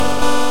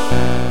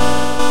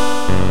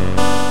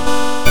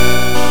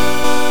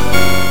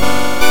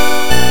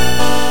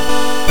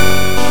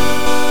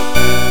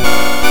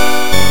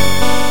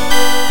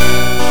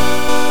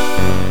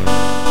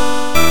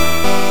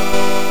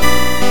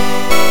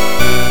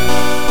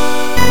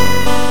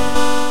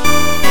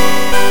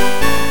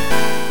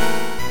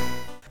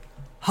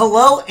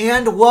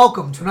and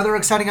welcome to another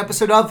exciting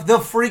episode of the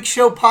Freak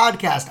Show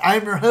Podcast. I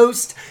am your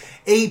host,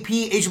 AP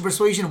Asian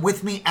Persuasion.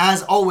 With me,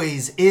 as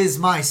always, is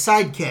my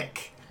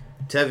sidekick,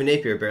 Tevin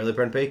Napier, barely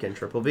burnt bacon,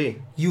 Triple B.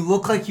 You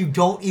look like you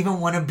don't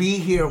even want to be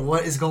here.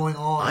 What is going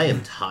on? I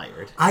am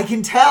tired. I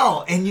can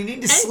tell, and you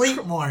need to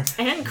sleep more.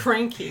 And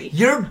cranky.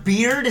 Your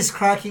beard is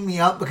cracking me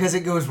up because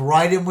it goes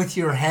right in with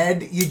your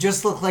head. You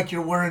just look like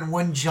you're wearing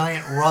one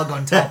giant rug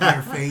on top of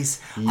your face.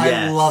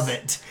 Yes. I love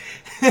it.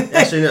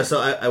 Actually, no. So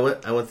I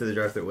went through the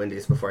drive-thru at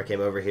Wendy's before I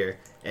came over here,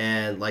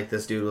 and like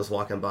this dude was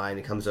walking by, and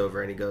he comes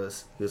over and he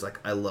was like,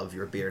 "I love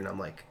your beard," and I'm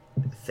like,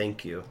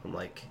 "Thank you." I'm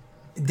like,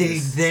 did he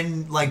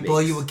then blow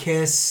you a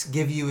kiss,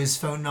 give you his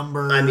phone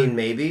number? I mean,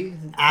 maybe.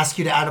 Ask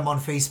you to add him on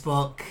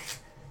Facebook.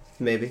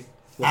 Maybe.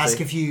 Ask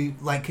if you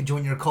could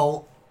join your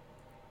cult.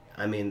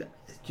 I mean,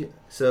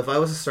 so if I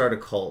was to start a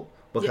cult,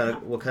 what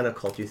kind of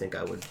cult do you think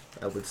I would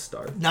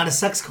start? Not a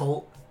sex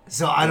cult,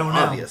 so I don't know.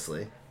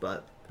 Obviously,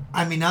 but.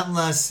 I mean, not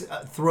unless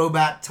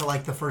throwback to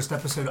the first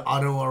episode,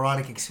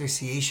 autoerotic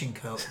asphyxiation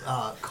cult.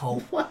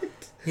 What?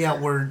 Yeah,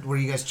 where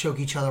you guys choke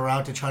each other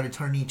out to try to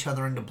turn each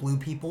other into blue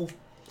people.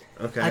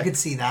 Okay. I could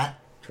see that.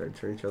 Try to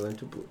turn each other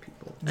into blue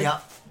people. Yeah.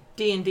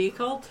 D&D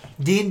cult?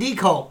 D&D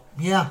cult.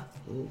 Yeah.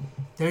 Ooh.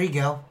 There you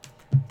go.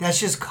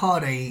 That's just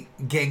called a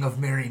gang of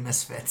merry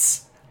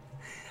misfits.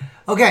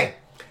 Okay.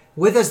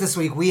 With us this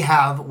week, we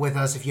have with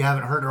us, if you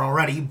haven't heard her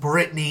already,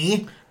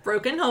 Brittany.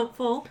 Broken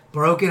hopeful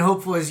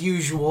as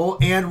usual.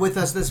 And with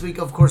us this week,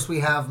 of course,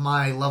 we have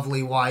my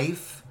lovely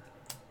wife.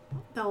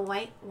 The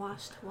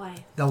whitewashed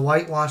wife. The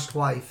whitewashed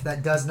wife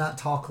that does not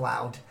talk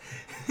loud.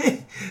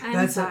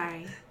 I'm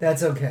sorry.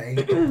 That's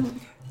okay.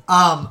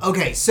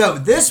 Okay, so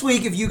this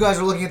week, if you guys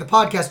are looking at the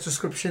podcast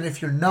description,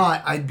 if you're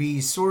not, I'd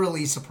be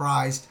sorely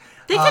surprised.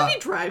 They could be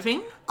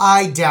driving.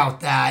 I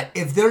doubt that.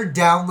 If they're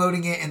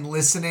downloading it and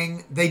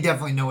listening, they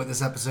definitely know what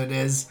this episode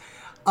is.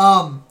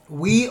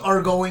 We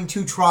are going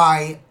to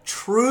try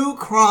True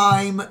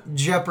Crime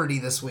Jeopardy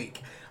this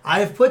week.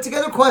 I have put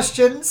together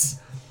questions.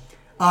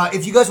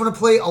 If you guys want to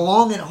play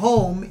along at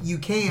home, you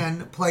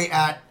can play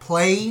at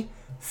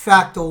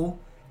playfactile,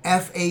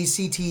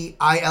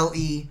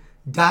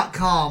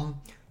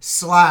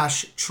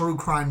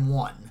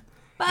 FACTILE.com/truecrime1.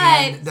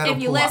 But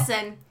if you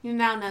listen, you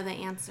now know the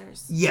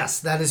answers. Yes,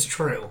 that is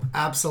true.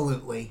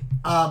 Absolutely.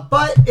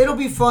 But it'll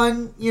be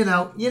fun. You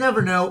know, you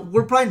never know.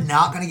 We're probably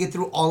not going to get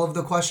through all of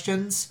the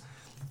questions.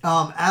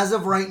 As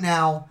of right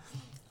now,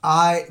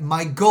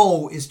 my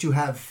goal is to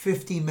have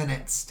 50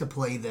 minutes to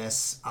play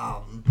this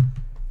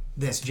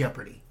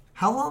Jeopardy.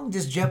 How long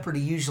does Jeopardy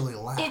usually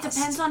last? It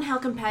depends on how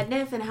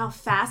competitive and how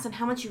fast and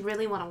how much you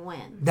really want to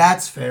win.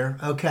 That's fair.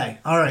 Okay.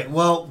 All right.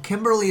 Well,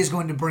 Kimberly is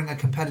going to bring a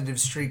competitive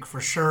streak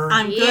for sure.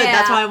 I'm good.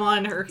 That's why I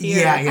wanted her here.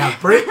 Yeah.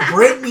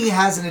 Brittany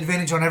has an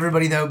advantage on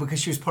everybody, though, because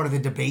she was part of the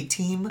debate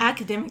team.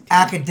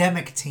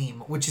 Academic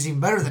team, which is even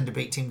better than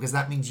debate team, because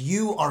that means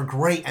you are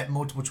great at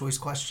multiple choice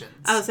questions.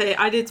 I would say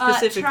I did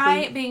specifically.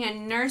 Try being a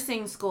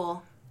nursing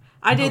school.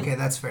 I did. Okay,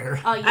 that's fair.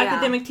 Oh, yeah.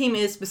 Academic team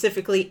is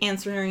specifically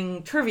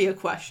answering trivia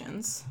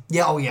questions.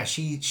 Yeah, oh yeah,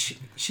 she's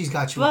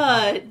got you.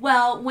 But,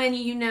 well, when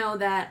you know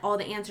that all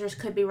the answers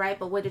could be right,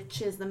 but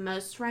which is the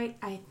most right,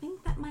 I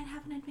think that might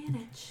have an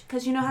advantage.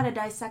 Because you know how to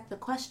dissect the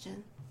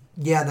question.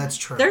 Yeah, that's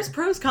true. There's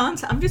pros,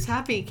 cons. I'm just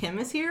happy Kim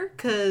is here,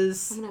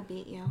 because... I'm going to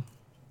beat you.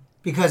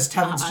 Because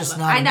Tevin's just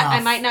not enough. I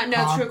might not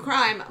know true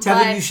crime,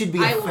 Tevin, but you should be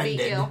I offended. will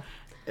beat you.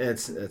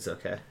 It's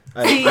okay.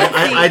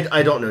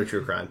 I don't know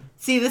true crime.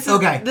 See, this is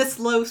this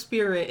low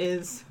spirit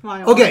is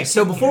my. Okay,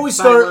 so before we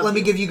start, let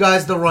me give you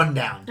guys the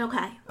rundown.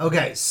 Okay.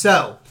 Okay,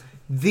 so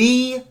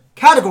the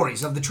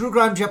categories of the True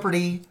Crime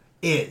Jeopardy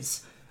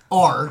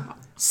are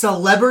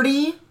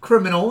celebrity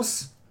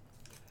criminals,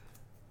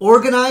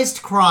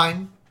 organized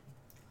crime,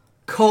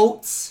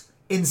 cults,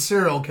 and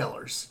serial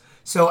killers.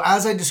 So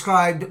as I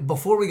described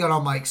before we got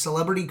on mic,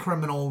 celebrity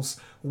criminals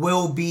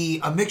will be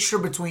a mixture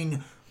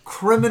between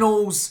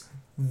criminals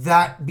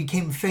that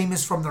became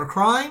famous from their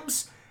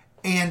crimes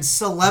and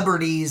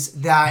celebrities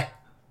that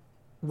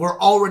were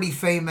already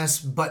famous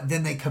but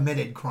then they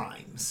committed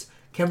crimes.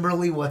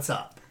 Kimberly, what's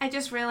up? I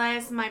just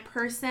realized my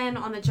person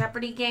on the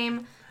Jeopardy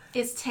game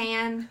is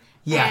tan.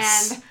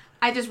 Yes. And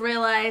I just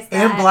realized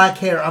that... And black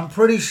hair. I'm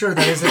pretty sure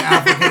that is an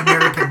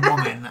African-American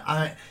woman.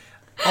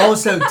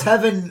 Also,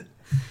 Tevin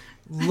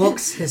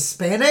looks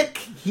Hispanic.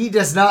 He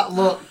does not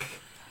look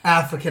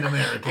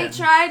African-American. I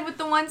tried with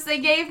the ones they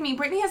gave me.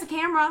 Brittany has a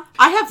camera.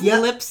 I have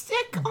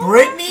lipstick on.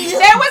 Brittany...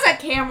 There was a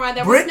camera.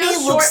 There Brittany was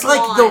no short looks like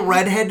blonde. the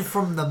redhead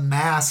from The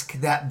Mask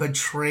that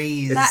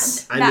betrays...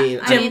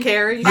 Jim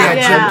Carrey. Yeah,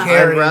 Jim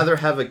Carrey. I'd rather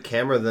have a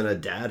camera than a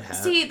dad hat.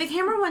 See, the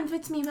camera one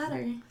fits me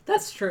better.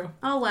 That's true.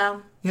 Oh,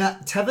 well. Yeah,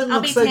 Tevin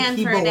looks like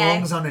he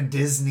belongs on a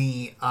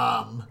Disney...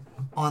 on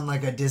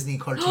like a Disney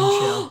cartoon show.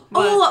 Oh,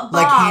 Bob.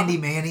 Like Handy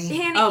Manny.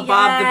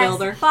 Bob the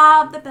Builder.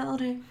 Bob the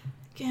Builder.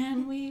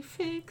 Can we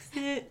fix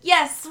it?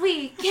 Yes,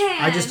 we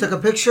can. I just took a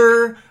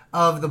picture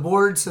of the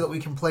board so that we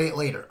can play it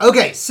later.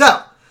 Okay,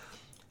 so.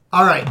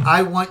 All right,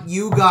 I want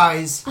you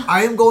guys.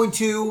 I am going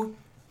to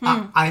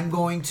I'm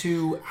going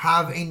to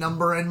have a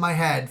number in my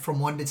head from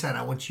 1 to 10.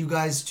 I want you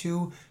guys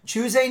to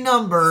choose a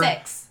number.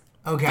 6.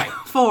 Okay.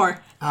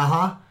 4.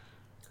 Uh-huh.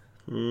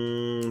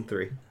 3.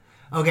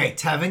 Okay,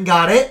 Tevin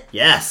got it.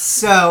 Yes.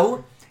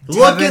 So,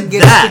 Look Tevin at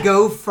gets that. to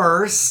go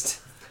first.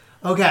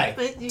 Okay,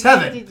 But you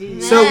Tevin.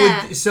 did- So, Nah.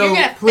 You're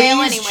gonna fail please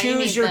anyway, you choose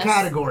need your this.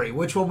 category.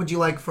 Which one would you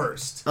like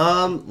first?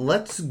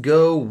 Let's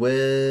go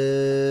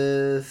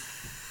with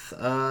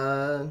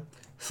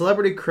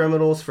celebrity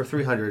criminals for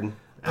 300.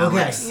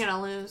 Okay. You're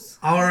gonna lose.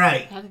 All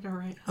right. I think I'm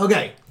right.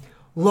 Okay.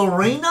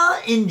 Lorena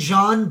and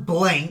John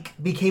Blank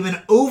became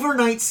an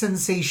overnight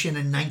sensation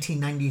in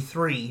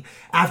 1993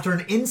 after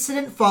an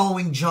incident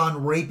following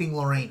John raping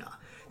Lorena.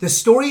 The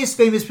story is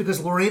famous because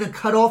Lorena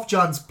cut off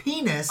John's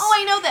penis Oh,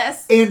 I know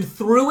this. and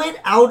threw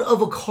it out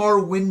of a car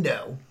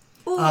window.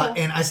 Ooh.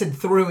 And I said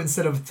through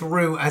instead of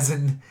through as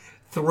in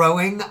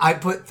throwing. I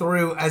put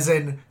through as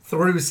in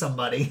through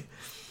somebody.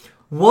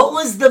 What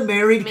was the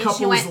married Means she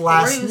couple's went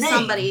last through name?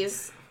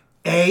 somebody's.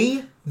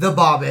 A. The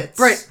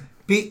Bobbits.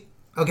 B.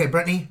 Okay,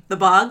 Brittany. The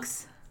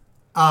Boggs?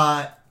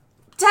 Uh,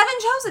 Tevin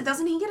chose it.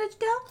 Doesn't he get a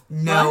go?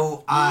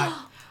 no.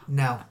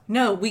 No.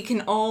 No, we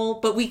can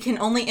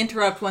only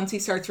interrupt once he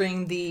starts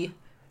reading the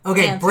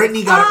Okay, Answer.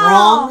 Brittany got it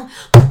Oh.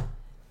 wrong.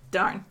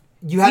 darn.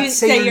 You have to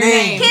say your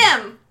name.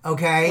 Kim.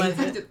 Okay, What is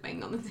I it? just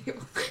banged on the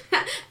table.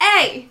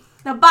 A.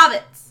 The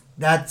Bobbits.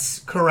 that's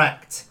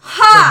correct.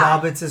 Ha!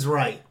 The Bobbits is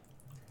right.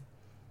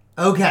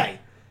 Okay,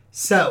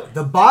 so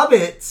the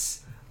Bobbits.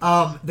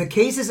 The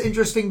case is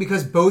interesting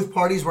because both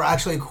parties were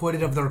actually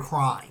acquitted of their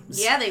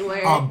crimes. Yeah, they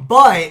were.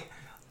 But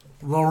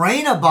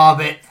Lorena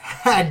Bobbitt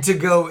had to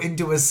go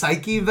into a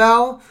psych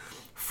eval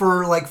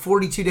for like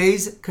 42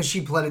 days because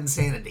she pled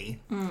insanity.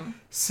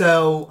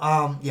 So,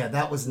 yeah,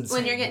 that was insane.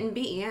 when you're getting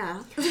beat,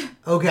 yeah.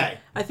 Okay.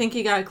 I think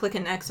you gotta click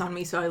an X on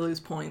me so I lose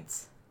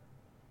points.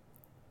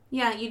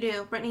 Yeah, you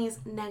do. Brittany's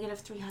negative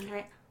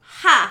 300.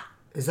 Ha!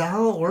 Is that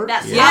how it works?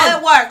 That's Yeah. how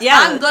it works. Yeah.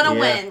 I'm gonna Yeah.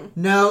 win.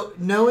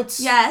 No, it's...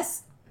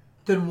 Yes.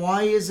 Then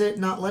why is it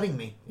not letting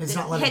me? It's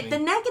not letting Hit me. the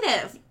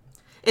negative.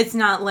 It's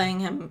not letting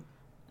him.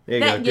 There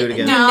you go. Do it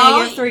again. No.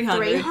 negative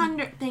 300.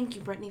 300. Thank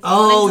you, Brittany. for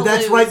Oh, wanting to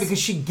that's lose. right, because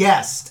she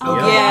guessed.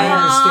 Okay, Yeah.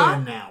 I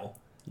understand now.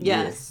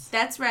 Yes.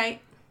 That's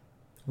right.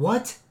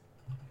 What?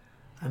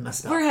 I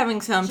messed up. We're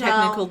having some Joe.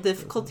 technical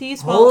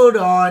difficulties. Well, Hold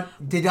on.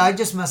 Did I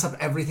just mess up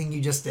everything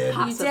you just did? You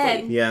Possibly.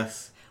 did.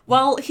 Yes.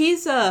 while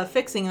he's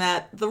fixing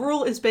that, the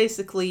rule is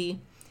basically,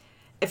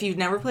 if you've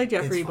never played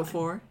Jeopardy It's fine.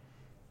 before,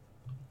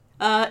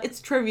 it's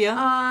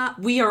trivia.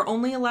 We are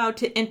only allowed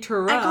to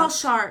interrupt. I call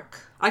Shark.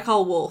 I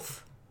call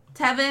Wolf.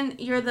 Tevin,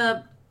 you're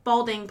the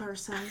balding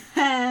person.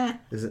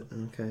 Is it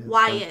okay? that's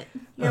Wyatt.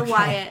 You're Okay.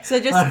 Wyatt. So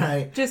just All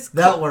right. just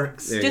That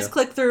works. There you just go.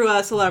 click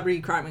through Celebrity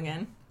Crime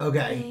again.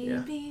 Okay.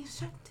 Baby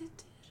shark.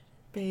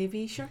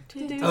 Baby shark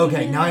to do.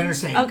 Okay, now I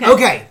understand. Okay.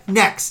 Okay,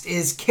 next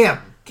is Kim.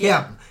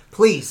 Kim,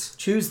 please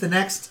choose the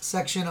next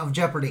section of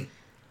Jeopardy.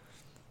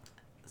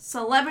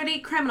 Celebrity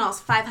criminals,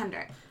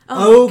 500.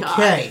 Oh my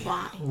Okay, gosh,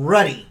 why?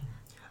 ready.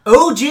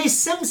 O.J.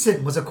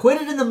 Simpson was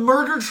acquitted in the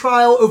murder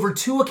trial over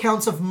 2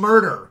 accounts of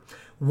murder.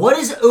 What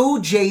does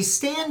O.J.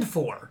 stand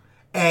for?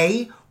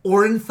 A.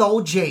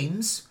 Orenthal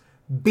James.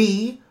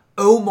 B.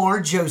 Omar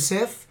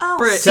Joseph. Oh,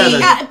 Britt. C.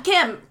 Tevin.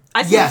 Kim.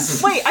 I said,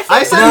 Yes. Wait, I said,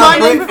 I said No, mine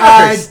but, went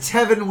first.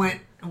 Tevin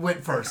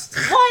went first.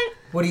 what?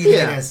 What do you think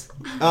Yeah. it is?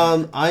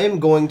 I am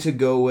going to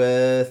go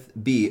with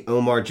B.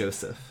 Omar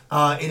Joseph.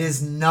 It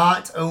is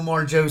not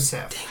Omar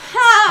Joseph.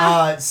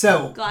 Ha!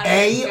 So, Glad I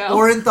A. didn't go.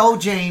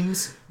 Orenthal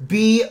James,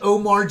 B.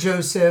 Omar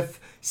Joseph,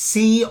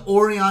 C.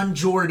 Orion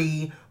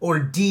Jordy, or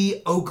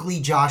D. Oakley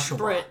Joshua.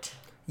 Britt.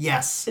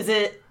 Yes. Is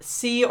it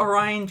C.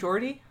 Orion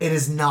Jordy? It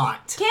is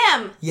not.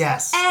 Kim.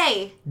 Yes.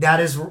 A. That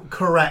is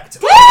correct.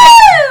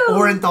 Woo!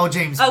 Orenthal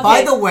James. Okay.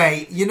 By the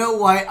way, you know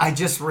what? I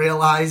just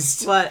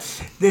realized. What?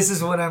 This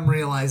is what I'm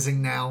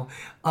realizing now.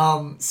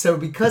 So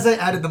because I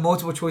added the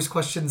multiple choice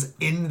questions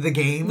in the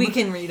game, We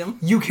can read them.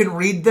 you can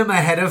read them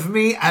ahead of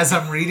me as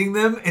I'm reading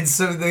them, and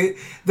so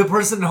the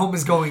person at home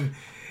is going,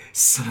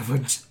 son of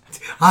a...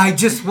 I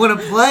just want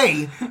to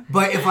play.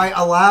 But if I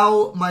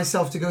allow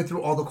myself to go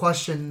through all the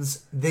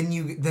questions, then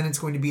it's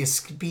going to be a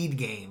speed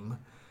game.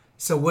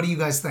 So what do you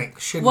guys think?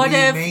 Should What we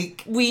if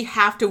make... we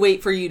have to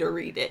wait for you to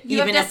read it?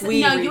 You even have if to,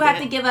 we no, read you have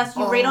it? to give us.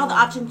 You rate all the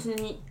options, and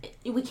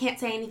then we can't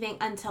say anything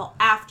until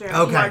after you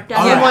Okay. are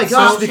done. All Oh right. my So-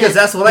 gosh, because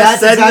that's what I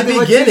That's said exactly in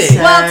the what you beginning.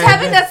 said. Well,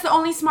 Tevin, that's the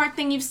only smart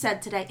thing you've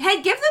said today.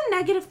 Hey, give them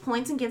negative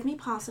points and give me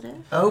positive.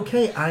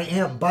 Okay, I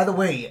am. By the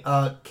way,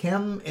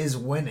 Kim is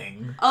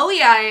winning. Oh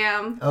yeah, I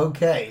am.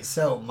 Okay,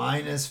 so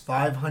minus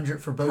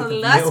 500 for both of you.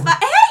 Plus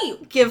hey,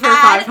 Give her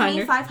add 500.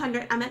 me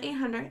 500. I'm at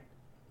 800.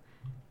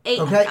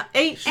 Okay. 800.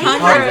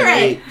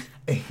 800.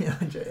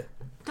 800.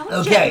 Don't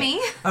Okay. jip me.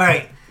 All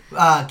right.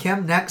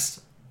 Kim,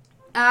 next.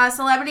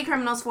 Celebrity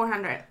criminals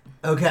 400.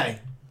 Okay.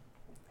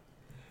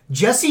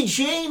 Jesse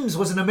James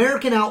was an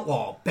American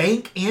outlaw,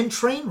 bank and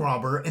train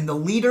robber, and the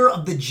leader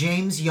of the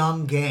James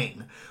Young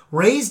Gang.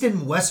 Raised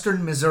in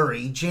western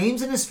Missouri,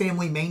 James and his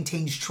family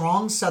maintained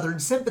strong Southern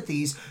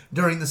sympathies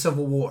during the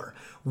Civil War.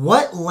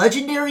 What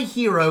legendary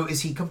hero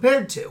is he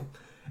compared to?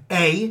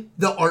 A,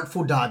 The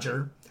Artful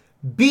Dodger,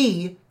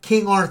 B,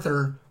 King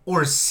Arthur,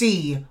 or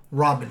C,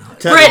 Robin Hood?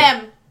 Tevin.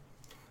 Him.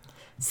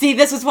 See,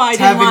 this is why I Tevin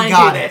didn't want to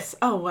got do it. this.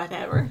 Oh,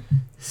 whatever.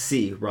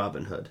 C,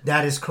 Robin Hood.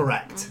 That is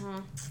correct.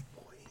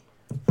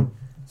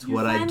 It's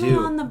what You're I finally do.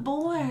 on the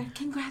board.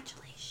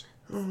 Congratulations.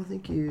 Oh,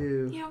 thank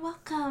you. You're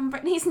welcome.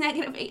 Brittany's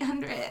negative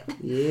 800.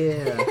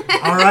 Yeah.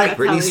 All right,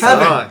 Brittany Tevin.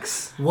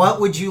 sucks.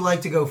 what would you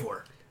like to go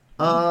for?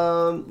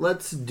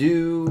 Let's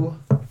do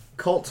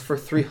cults for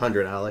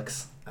 300,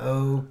 Alex.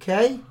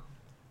 Okay.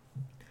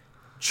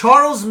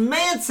 Charles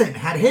Manson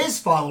had his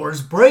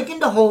followers break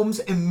into homes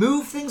and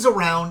move things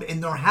around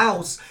in their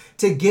house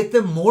to get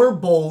them more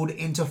bold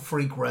and to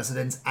freak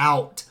residents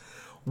out.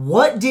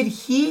 What did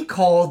he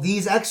call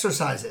these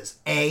exercises?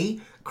 A,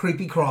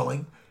 creepy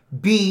crawling,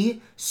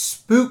 B,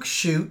 spook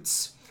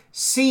shoots,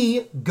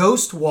 C,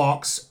 ghost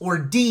walks, or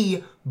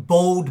D,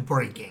 bold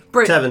breaking?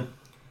 Tevin.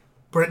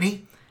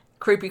 Brittany?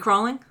 Creepy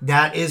crawling?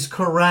 That is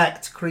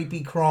correct.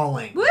 Creepy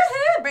crawling.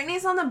 Woohoo!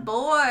 Brittany's on the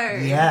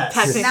board. Yes.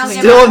 Technically. Now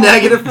Still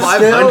negative 500.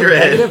 Still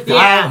negative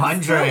Yeah,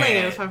 500. still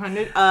negative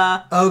 500.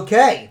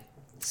 Okay.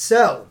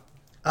 So,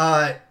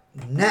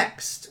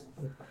 next.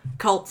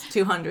 Cults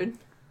 200.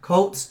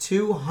 Colts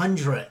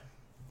 200.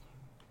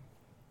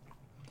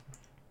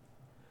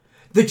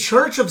 The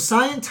Church of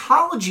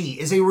Scientology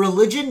is a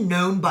religion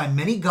known by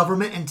many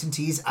government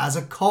entities as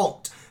a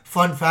cult.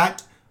 Fun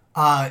fact,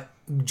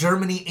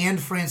 Germany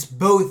and France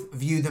both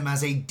view them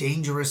as a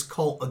dangerous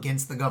cult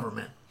against the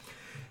government.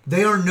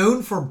 They are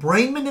known for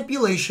brain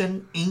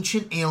manipulation,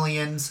 ancient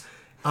aliens,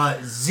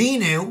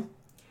 Xenu,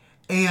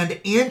 and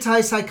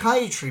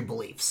anti-psychiatry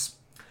beliefs.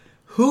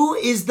 Who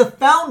is the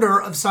founder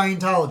of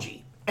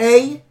Scientology?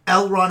 A,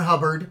 L. Ron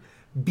Hubbard,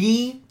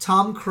 B,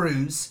 Tom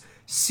Cruise,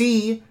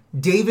 C,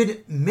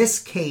 David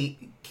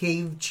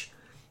Miscavige,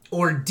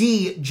 or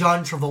D,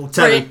 John Travolta?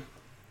 Tevin.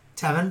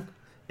 Tevin?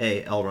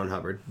 A, L. Ron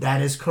Hubbard.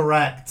 That is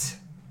correct.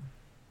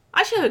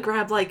 I should have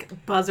grabbed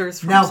like buzzers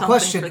from Now, something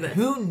question, for this.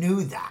 who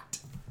knew that?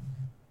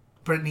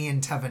 Brittany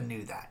and Tevin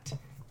knew that.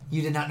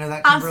 You did not know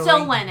that, I'm Kimberly?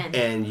 still winning.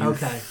 And you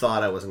Okay.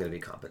 thought I wasn't going to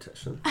be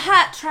competition.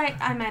 Ha, try.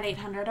 I'm at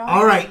 800 already.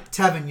 All right,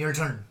 Tevin, your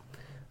turn.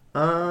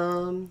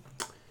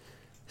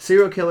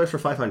 Serial killers for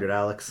 500,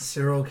 Alex.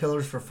 Serial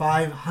killers for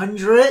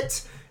 500.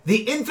 The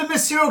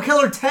infamous serial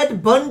killer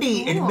Ted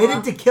Bundy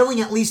admitted to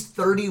killing at least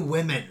 30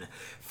 women.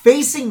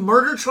 Facing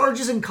murder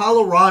charges in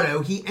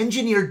Colorado, he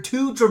engineered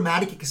 2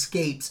 dramatic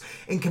escapes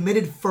and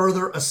committed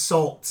further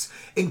assaults,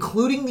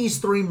 including these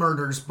 3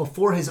 murders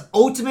before his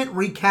ultimate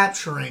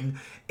recapturing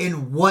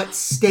in what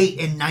state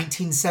in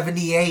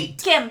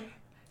 1978? Kim.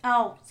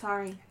 Oh,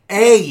 sorry.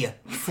 A,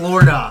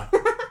 Florida,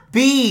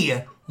 B,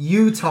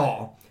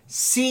 Utah,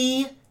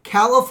 C,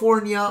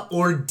 California,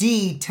 or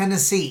D,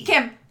 Tennessee?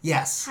 Kim.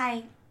 Yes.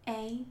 Hi.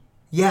 A.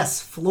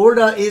 Yes,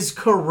 Florida is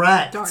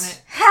correct. Darn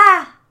it.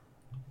 Ha!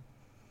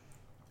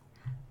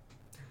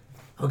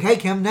 Okay,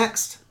 Kim,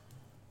 next.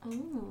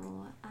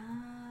 Ooh.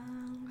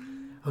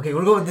 Okay,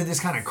 we're going to do this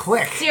kind of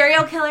quick.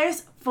 Serial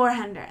killers,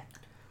 400.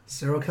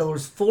 Serial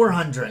killers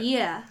 400.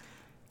 Yeah.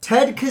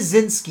 Ted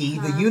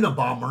Kaczynski, the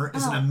Unabomber,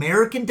 is an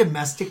American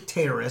domestic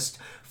terrorist,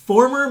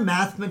 former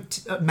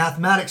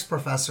mathematics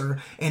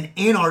professor, and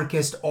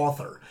anarchist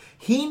author.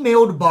 He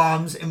mailed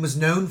bombs and was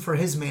known for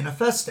his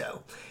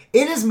manifesto.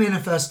 In his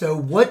manifesto,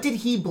 what did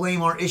he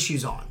blame our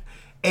issues on?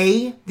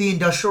 A, the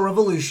Industrial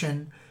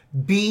Revolution,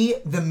 B,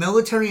 the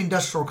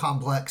military-industrial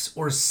complex,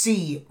 or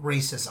C,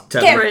 racism?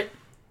 Tevin.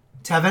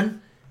 Tevin?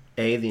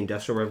 A, the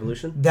Industrial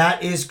Revolution.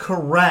 That is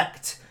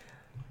correct.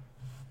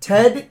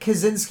 Ted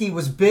Kaczynski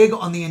was big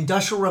on the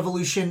Industrial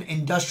Revolution,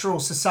 industrial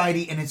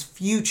society, and its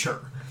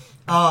future.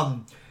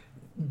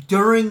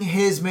 During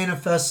his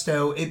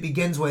manifesto, it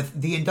begins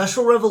with, the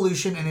Industrial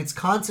Revolution and its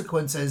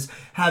consequences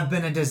have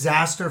been a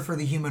disaster for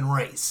the human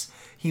race.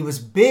 He was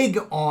big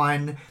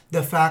on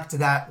the fact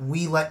that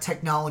we let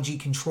technology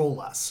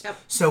control us. Yep.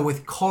 So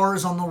with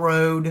cars on the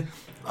road,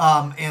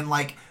 and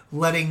like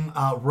letting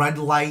red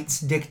lights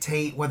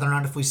dictate whether or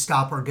not if we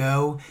stop or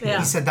go, Yeah.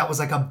 he said that was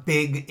like a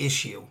big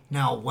issue.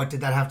 Now, what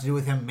did that have to do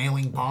with him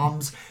mailing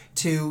bombs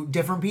to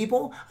different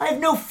people? I have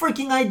no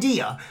freaking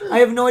idea. I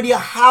have no idea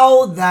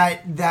how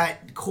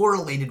that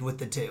correlated with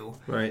the two.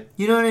 Right.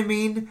 You know what I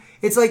mean?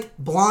 It's like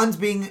blondes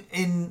being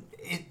in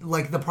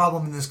like the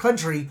problem in this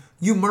country.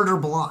 You murder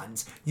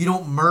blondes. You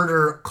don't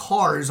murder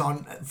cars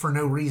for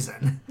no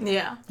reason.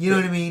 Yeah. You know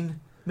what I mean?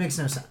 Makes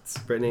no sense.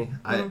 Brittany,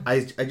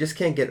 I just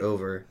can't get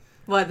over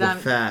What, the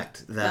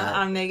fact that...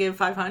 I'm negative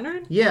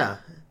 500? yeah.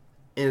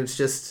 And it's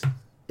just...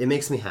 It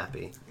makes me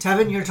happy.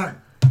 Tevin, your turn.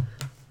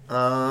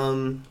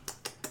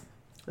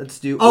 Let's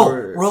do...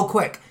 Real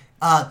quick.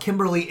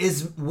 Kimberly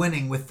is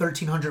winning with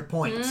 1,300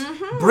 points.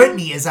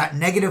 Brittany is at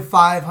negative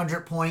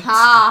 500 points.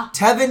 Ha.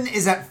 Tevin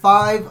is at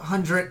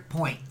 500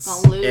 points.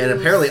 I'll lose. And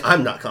apparently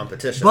I'm not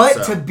competition.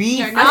 But so. to be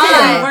You're I not. said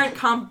fair, we weren't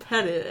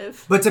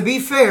competitive. but to be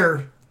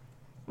fair,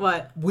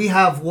 What? we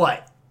have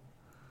what?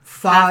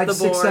 Half 5, the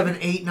 6, board. 7,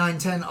 8, 9,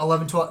 10,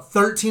 11, 12,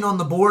 13 on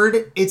the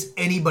board. It's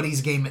anybody's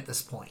game at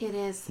this point. It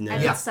is. No. I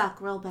Yeah. could suck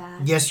real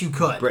bad. Yes, you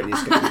could.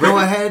 Brittany's Go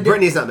ahead.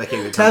 Brittany's not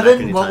making the comeback Tevin,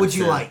 anytime what would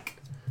you soon. like?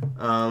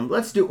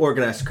 Let's do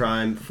organized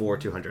crime for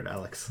 200,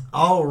 Alex.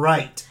 All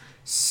right.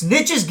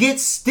 Snitches get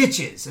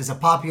stitches is a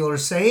popular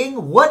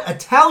saying. What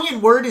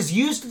Italian word is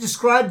used to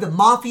describe the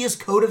mafia's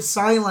code of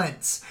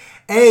silence?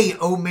 A.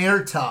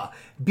 Omerta.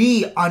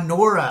 B.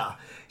 Onora.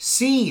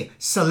 C.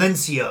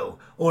 Silencio.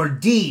 Or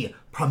D.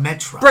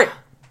 Prometra. Brit.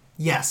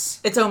 Yes.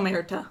 It's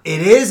Omerta.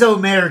 It is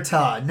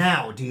Omerta.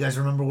 Now, do you guys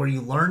remember where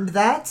you learned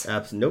that?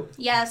 Nope.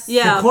 Yes.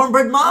 Yeah. The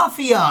Cornbread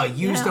Mafia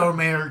used Yeah.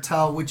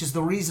 Omerta, which is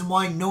the reason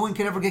why no one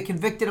could ever get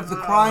convicted of the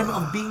crime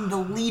of being the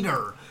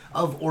leader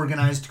of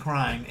organized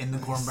crime in the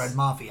Cornbread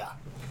Mafia.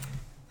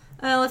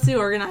 Let's do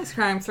organized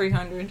crime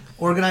 300.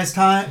 Organized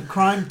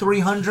crime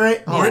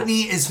 300.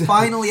 Brittany is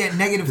finally at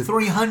negative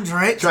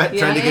 300. Trying to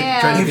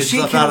get If she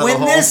stuff out can of the win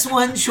hole. this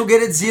one, she'll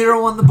get it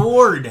 0 on the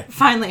board.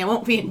 Finally, I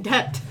won't be in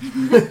debt.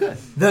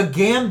 The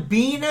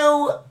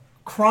Gambino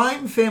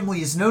crime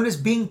family is known as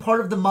being part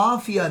of the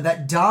mafia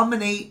that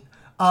dominate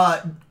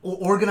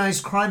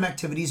organized crime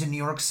activities in New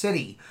York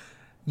City,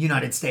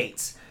 United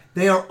States.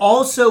 They are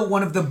also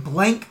one of the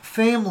blank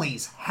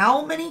families.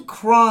 How many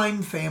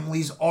crime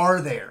families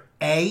are there?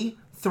 A,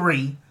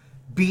 3,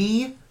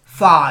 B,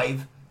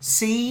 5,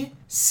 C,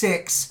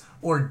 6,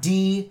 or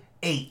D,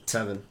 8?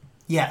 Tevin.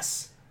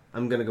 Yes.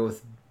 I'm going to go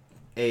with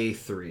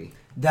A3.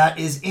 That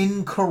is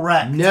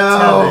incorrect.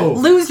 No!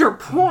 Loser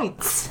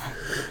points.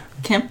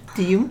 Kim,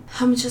 do you?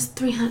 I'm just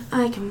 300.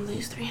 I can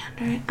lose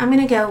 300. I'm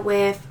going to go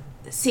with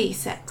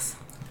C6.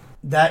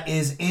 That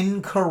is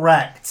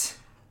incorrect.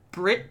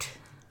 Brit.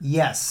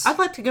 Yes. I'd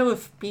like to go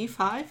with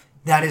B5.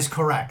 That is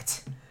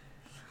correct.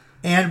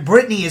 And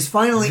Brittany is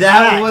finally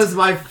That at was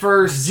my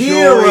first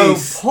 0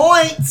 choice.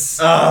 points.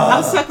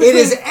 I'm stuck It between,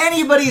 is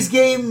anybody's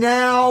game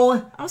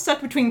now. I was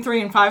stuck between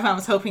 3 and 5. I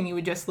was hoping you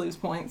would just lose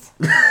points.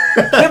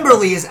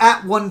 Kimberly is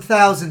at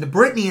 1,000.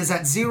 Brittany is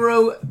at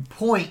 0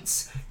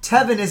 points.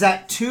 Tevin is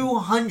at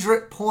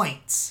 200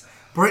 points.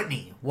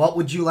 Brittany, what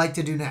would you like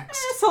to do next?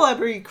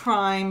 Celebrity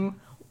crime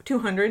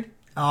 200.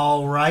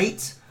 All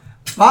right.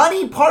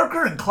 Bonnie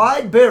Parker and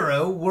Clyde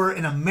Barrow were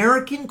an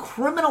American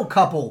criminal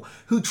couple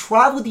who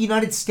traveled the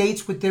United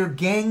States with their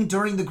gang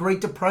during the Great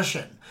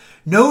Depression.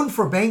 Known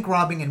for bank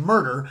robbing and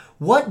murder,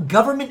 what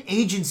government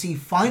agency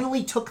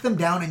finally took them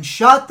down and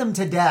shot them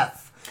to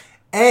death?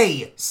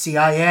 A.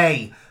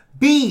 CIA.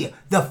 B.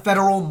 The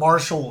Federal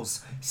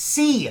Marshals.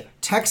 C.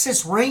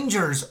 Texas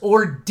Rangers.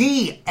 Or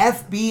D.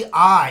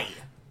 FBI.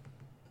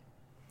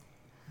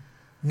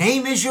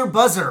 Name is your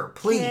buzzer,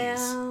 please.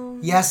 Kim.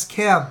 Yes,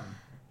 Kim.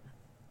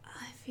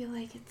 I feel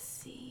like it's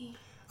C.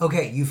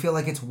 Okay, you feel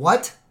like it's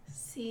what?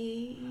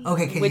 C.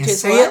 Okay, can Which you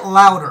is say what? it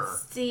louder?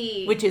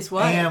 C. Which is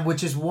what? And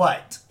which is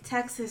what?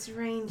 Texas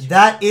Rangers.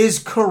 That is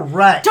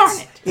correct. Darn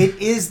it.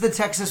 It is the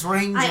Texas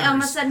Rangers. I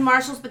almost said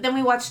Marshalls, but then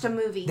we watched a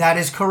movie. That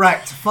is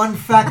correct. Fun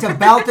fact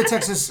about the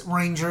Texas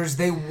Rangers,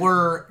 they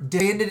were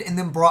disbanded and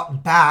then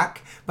brought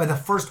back by the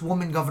first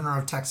woman governor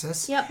of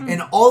Texas. Yep.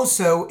 And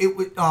also,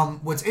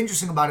 what's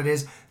interesting about it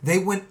is they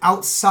went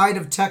outside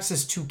of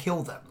Texas to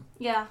kill them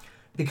Yeah.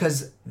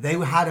 because they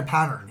had a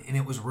pattern and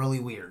it was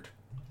really weird.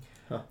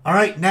 All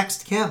right,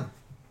 next, Kim.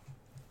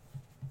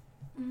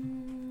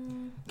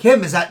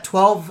 Kim is at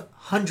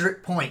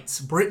 1,200 points.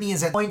 Brittany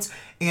is at points,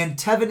 and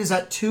Tevin is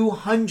at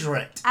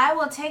 200. I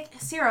will take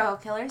serial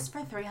killers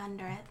for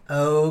 300.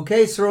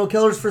 Okay, serial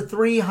killers for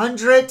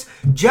 300.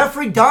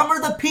 Jeffrey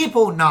Dahmer, the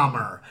People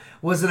Nommer,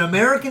 was an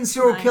American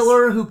serial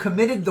killer who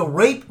committed the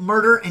rape,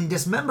 murder, and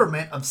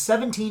dismemberment of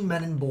 17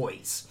 men and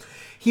boys.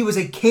 He was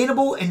a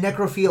cannibal and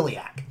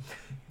necrophiliac.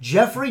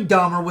 Jeffrey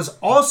Dahmer was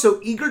also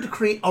eager to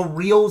create a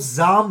real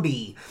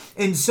zombie,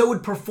 and so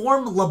would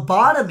perform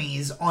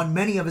lobotomies on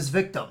many of his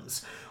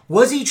victims.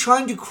 Was he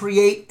trying to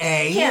create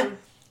a... Kim.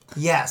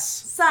 Yes.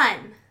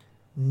 Son.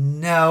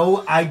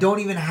 No, I don't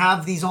even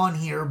have these on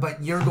here,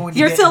 but you're going to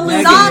You're get still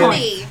losing. negative.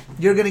 Zombie.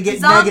 You're going to get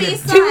Zombie negative.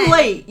 son. Too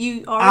late.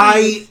 You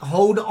already...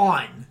 Hold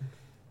on.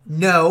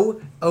 No.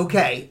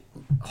 Okay.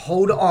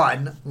 Hold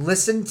on.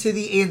 Listen to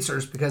the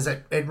answers because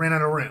it ran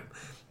out of room.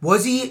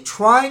 Was he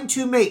trying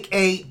to make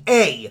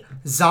a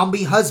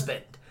zombie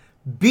husband,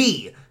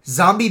 B,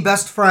 zombie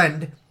best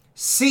friend,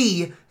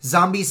 C,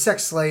 zombie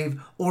sex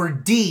slave, or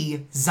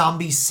D,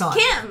 zombie son?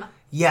 Kim.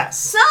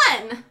 Yes.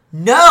 Son.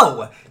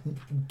 No.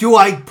 Do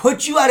I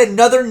put you at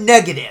another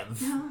negative?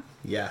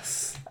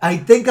 Yes. I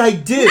think I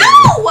do.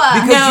 No!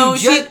 No,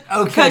 okay,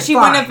 because she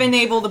fine. wouldn't have been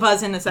able to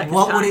buzz in a second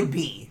What time. would it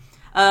be?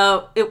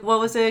 What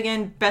was it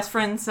again? Best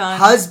friend, son.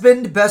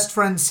 Husband, best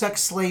friend,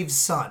 sex slave,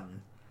 son.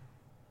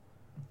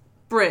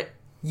 Brit.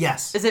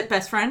 Yes. Is it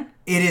best friend?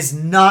 It is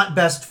not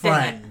best Dang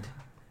friend.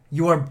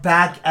 You are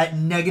back at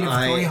negative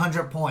I-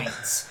 300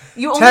 points.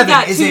 You only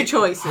got is two it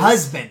choices.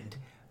 Husband,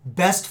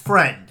 best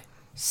friend,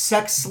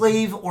 sex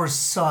slave, or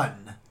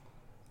son?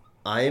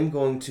 I am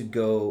going to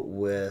go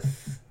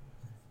with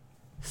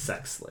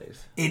sex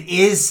slave. It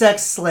is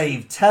sex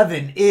slave.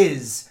 Tevin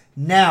is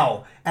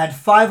now at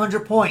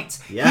 500 points.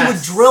 Yes. He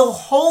would drill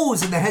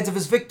holes in the heads of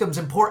his victims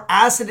and pour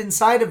acid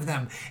inside of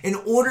them in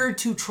order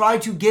to try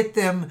to get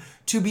them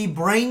to be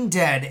brain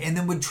dead, and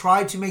then would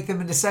try to make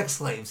them into sex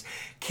slaves.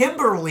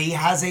 Kimberly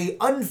has a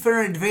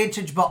unfair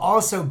advantage, but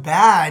also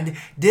bad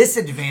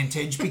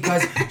disadvantage,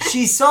 because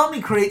she saw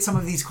me create some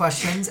of these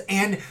questions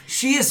and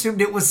she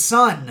assumed it was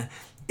son.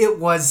 It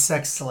was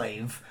sex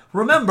slave.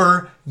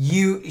 Remember,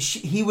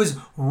 he was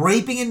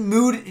raping and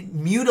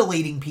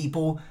mutilating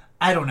people.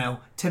 I don't know.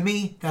 To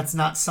me, that's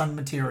not son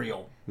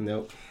material.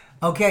 Nope.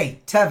 Okay,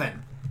 Tevin,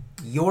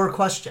 your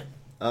question.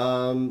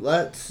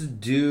 Let's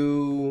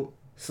do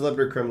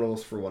celebrity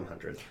criminals for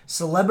 100.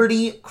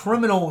 Celebrity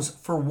criminals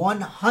for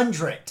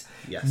 100.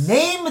 Yes.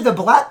 Name the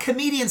black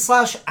comedian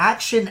 /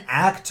 action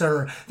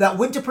actor that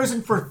went to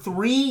prison for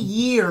 3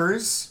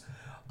 years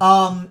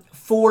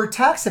for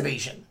tax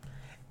evasion.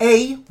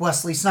 A.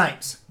 Wesley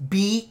Snipes.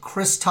 B.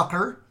 Chris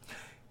Tucker.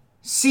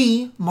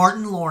 C.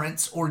 Martin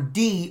Lawrence. Or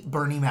D.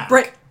 Bernie Mac.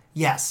 Britt.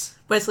 Yes.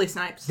 Wesley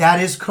Snipes.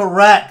 That is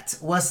correct.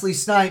 Wesley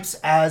Snipes,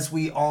 as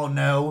we all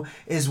know,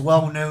 is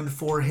well known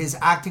for his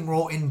acting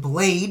role in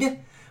Blade,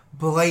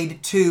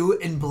 Blade 2,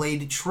 and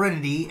Blade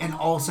Trinity, and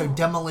also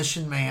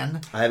Demolition Man.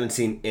 I haven't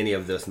seen any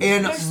of those movies.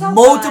 And so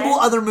multiple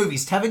good. other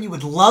movies. Tevin, you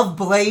would love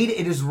Blade.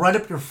 It is right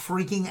up your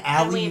freaking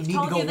alley. You need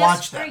to go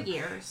watch them.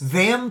 Years.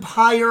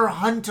 Vampire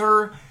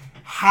Hunter,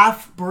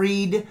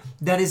 Half-Breed,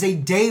 that is a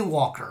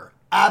Daywalker.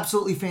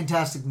 Absolutely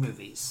fantastic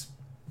movies.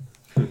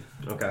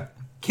 Okay.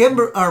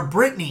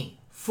 Brittany,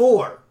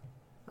 4.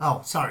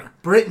 Oh, sorry.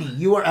 Brittany,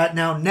 you are at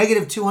now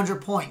negative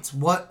 200 points.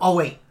 What? Oh,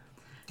 wait.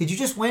 Did you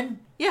just win?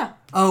 Yeah.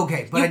 Oh,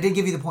 okay, but I did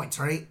give you the points,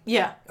 right?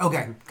 Yeah.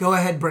 Okay, go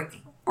ahead,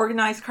 Brittany.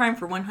 Organized crime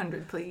for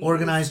 100, please.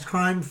 Organized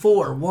crime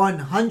for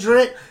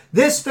 100.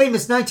 This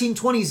famous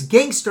 1920s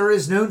gangster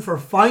is known for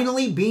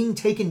finally being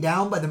taken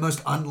down by the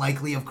most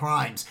unlikely of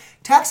crimes.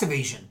 Tax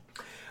evasion.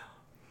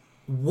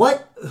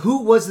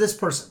 Who was this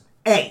person?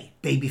 A.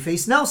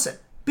 Babyface Nelson.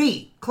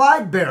 B.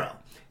 Clyde Barrow.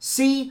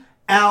 C.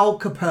 Al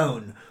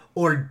Capone.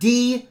 Or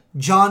D.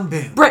 John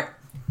Boone. Britt.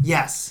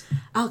 Yes.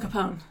 Al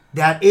Capone.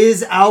 That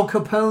is Al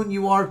Capone.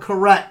 You are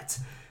correct.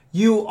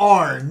 You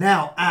are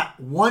now at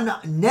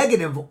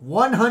negative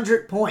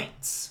 100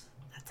 points.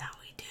 That's how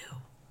we do.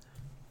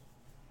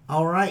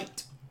 All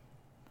right.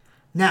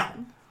 Now,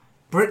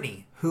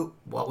 Brittany,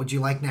 what would you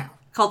like now?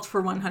 Cults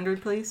for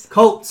 100, please.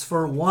 Colts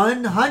for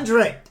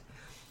 100.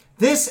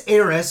 This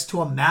heiress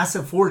to a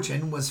massive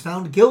fortune was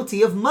found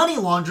guilty of money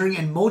laundering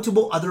and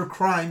multiple other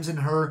crimes in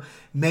her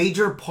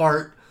major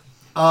part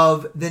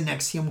of the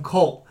NXIVM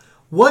cult.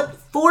 What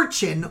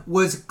fortune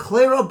was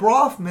Clara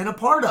Brofman a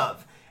part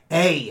of?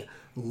 A.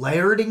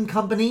 Laird and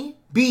Company.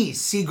 B.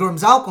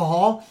 Seagram's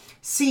Alcohol.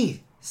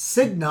 C.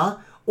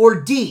 Cigna. Or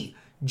D.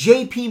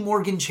 J.P.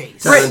 Morgan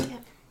Chase.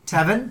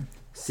 Tevin?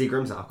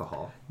 Seagram's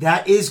Alcohol.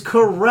 That is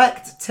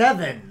correct,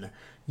 Tevin.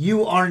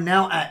 You are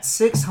now at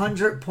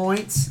 600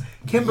 points.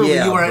 Kimberly,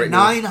 you are Brittany.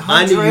 at 900.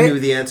 I knew you knew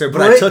the answer,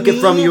 but I took it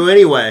from you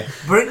anyway.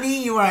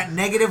 Brittany, you are at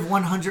negative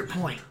 100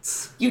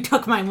 points. You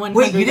took mine 100.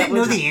 Wait, you didn't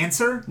know the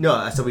answer?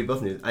 No, so we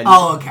both knew. I knew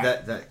Oh,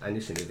 okay. I knew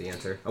she knew the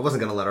answer. I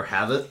wasn't going to let her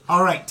have it.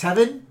 All right,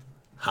 Tevin?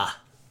 Ha.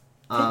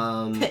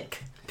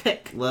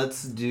 Pick.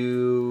 Let's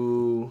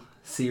do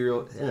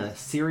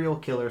serial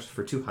killers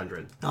for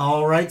 200.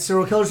 All right,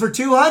 serial killers for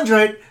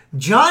 200.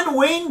 John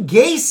Wayne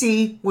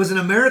Gacy was an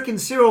American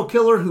serial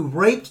killer who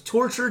raped,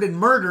 tortured, and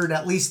murdered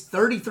at least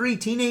 33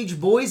 teenage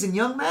boys and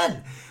young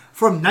men.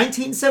 From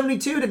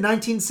 1972 to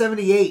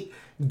 1978,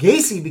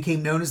 Gacy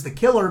became known as the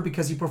killer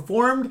because he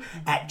performed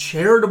at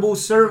charitable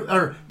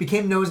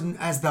became known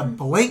as the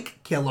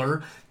blank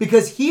killer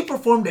because he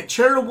performed at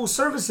charitable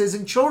services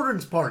and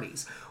children's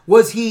parties.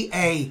 Was he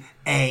A,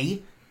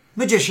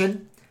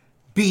 magician,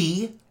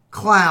 B,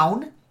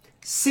 clown,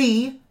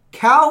 C,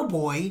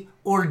 cowboy,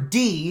 or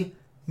D,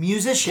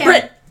 musician?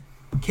 Britt.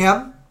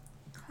 Kim?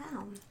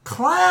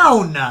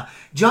 Clown.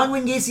 John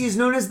Wayne Gacy is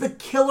known as the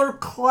killer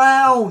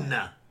clown.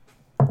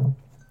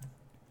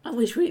 I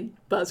wish we had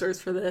buzzers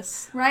for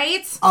this.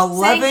 Right?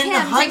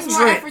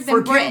 1,100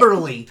 for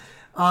Kimberly.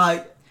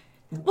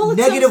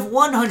 Negative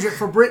 100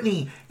 for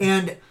Brittany.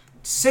 And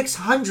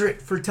 600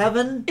 for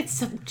Tevin. It's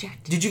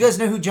subjective. Did you guys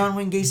know who John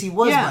Wayne Gacy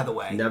was, by the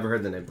way? Never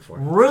heard the name before.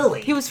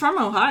 Really? He was from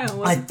Ohio, I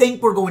wasn't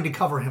think we're going to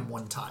cover him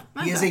one time.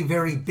 He is Okay. a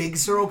very big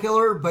serial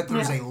killer, but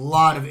there's a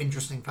lot of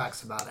interesting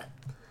facts about it.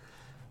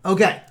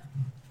 Okay.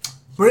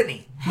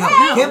 Brittany.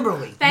 No,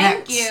 Kimberly.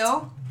 Thank next.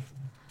 you.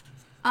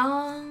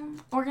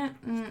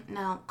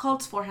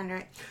 Colts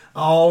 400.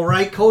 All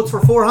right, Colts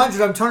for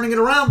 400. I'm turning it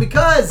around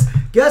because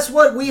guess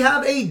what? We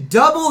have a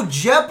double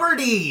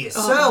Jeopardy.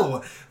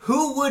 So,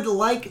 who would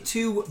like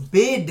to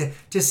bid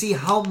to see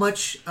how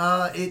much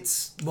how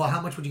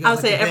much would you guys I'll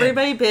like say to bid?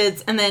 everybody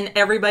bids, and then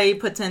everybody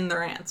puts in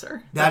their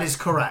answer. That is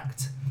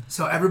correct.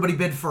 So, everybody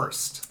bid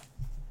first.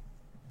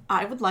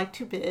 I would like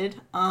to bid,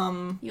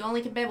 You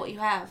only can bid what you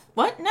have.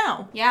 what?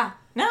 No. Yeah.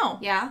 No.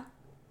 Yeah.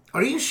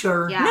 Are you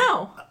sure? Yeah.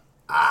 No.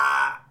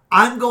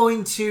 I'm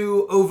going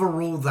to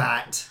overrule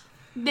that.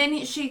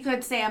 Then she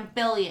could say $1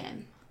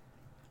 billion.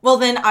 Well,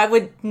 then I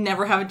would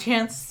never have a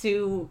chance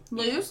to...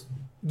 Lose?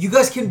 You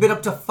guys can bid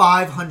up to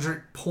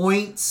 500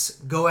 points.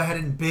 Go ahead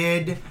and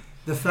bid.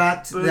 The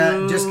fact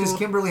that just because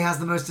Kimberly has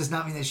the most does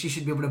not mean that she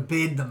should be able to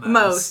bid the most.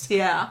 Most,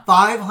 yeah.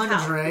 500.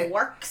 How it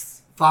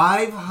works.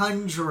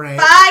 500.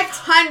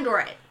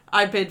 500.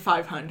 I bid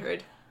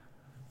 500.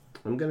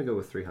 I'm going to go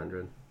with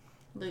 300.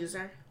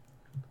 Loser.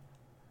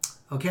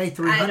 Okay,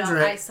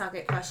 300. I suck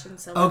at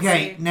questions, so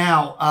Okay,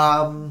 now,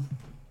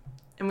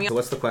 And we So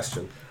what's the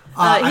question?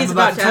 I'm he's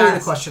about to about to tell you the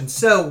ask. question.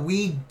 So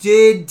we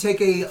did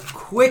take a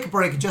quick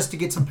break just to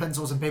get some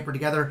pencils and paper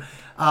together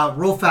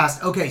real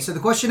fast. Okay, so the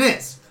question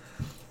is,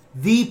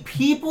 the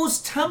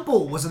People's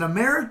Temple was an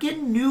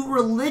American new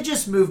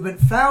religious movement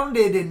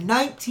founded in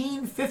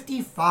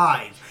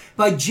 1955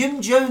 by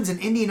Jim Jones in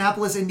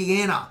Indianapolis,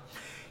 Indiana.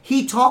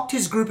 He talked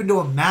his group into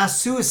a mass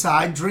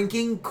suicide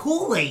drinking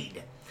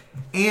Kool-Aid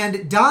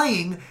and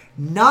dying.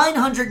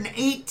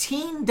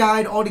 918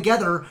 died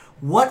altogether.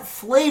 What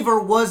flavor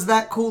was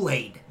that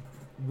Kool-Aid?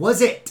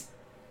 Was it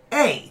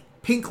A,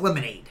 pink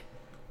lemonade,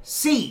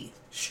 C,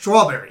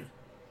 strawberry,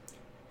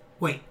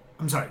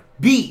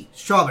 B,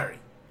 strawberry,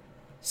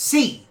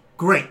 C,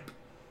 grape,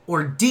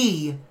 or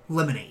D,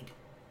 lemonade?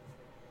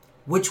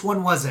 Which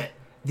one was it?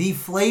 The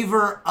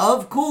flavor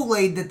of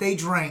Kool-Aid that they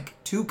drank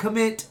to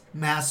commit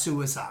mass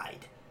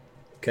suicide.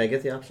 Can I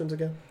get the options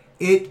again?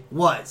 It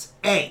was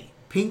A,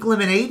 pink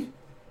lemonade,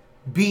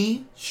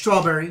 B,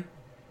 strawberry,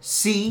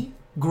 C,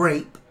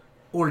 grape,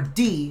 or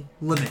D,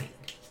 lemonade.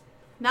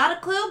 Not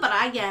a clue, but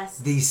I guess.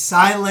 The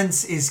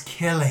silence is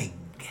killing.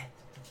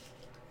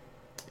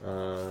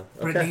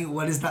 Brittany, Okay.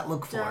 what does that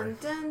look for? Dun,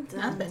 dun, dun,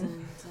 Nothing. dun,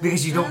 dun,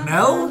 Because you don't dun,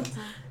 know? dun, dun.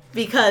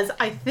 Because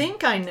I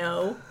think I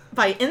know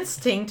by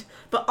instinct,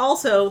 but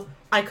also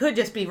I could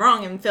just be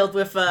wrong and filled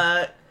with,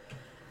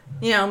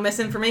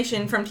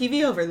 misinformation from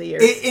TV over the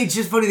years. It's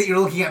just funny that you're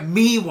looking at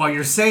me while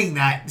you're saying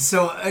that.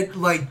 So,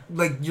 like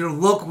your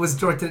look was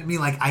directed at me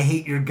like I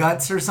hate your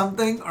guts or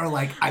something, or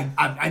like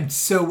I'm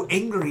so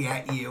angry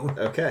at you.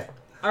 Okay.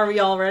 Are we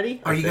all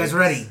ready? Are you guys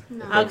ready?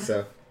 No. I think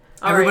so.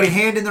 All Everybody right.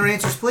 hand in their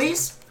answers,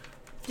 please.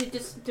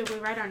 Did we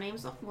write our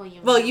names?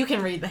 Well, you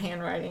can read the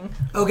handwriting.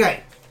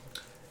 Okay.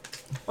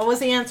 What was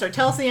the answer?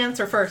 Tell us the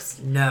answer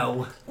first.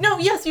 No. No,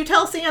 yes, you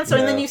tell us the answer,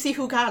 and then No. you see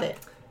who got it.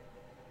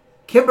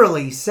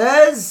 Kimberly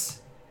says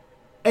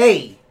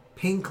A,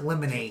 pink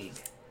lemonade.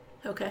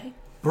 Okay.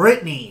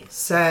 Brittany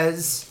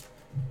says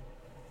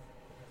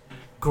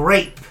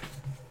grape.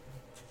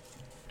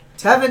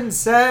 Tevin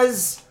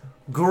says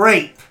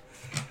grape.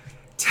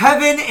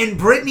 Tevin and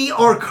Brittany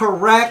are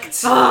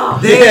correct.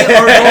 They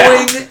are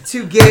going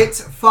to get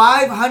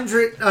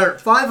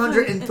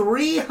 500 and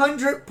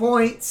 300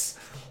 points.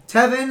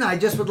 Tevin, I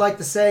just would like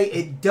to say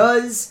it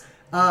does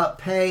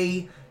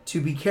pay to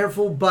be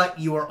careful, but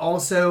you are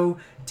also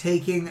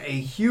taking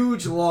a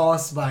huge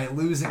loss by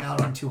losing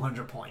out on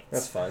 200 points.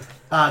 That's fine.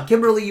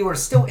 Kimberly, you are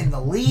still in the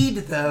lead,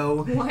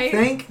 though. Wait.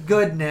 Thank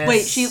goodness.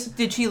 Wait,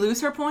 did she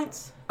lose her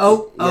points?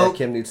 Yeah,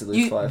 Kim needs to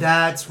lose 5.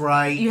 That's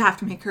right. You have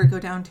to make her go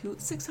down to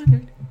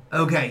 600.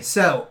 Okay,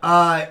 so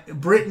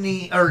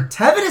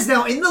Tevin is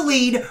now in the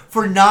lead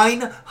for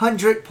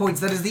 900 points.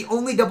 That is the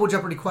only Double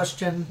Jeopardy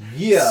question.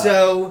 Yeah.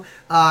 So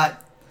I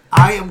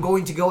am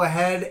going to go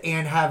ahead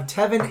and have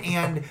Tevin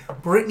and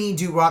Brittany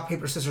do rock,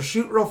 paper, scissors,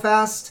 shoot real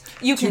fast.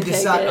 You can take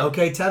decide. it.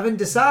 Okay, Tevin,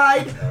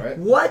 decide All right.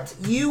 what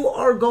you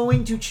are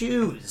going to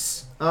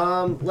choose.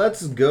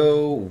 Let's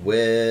go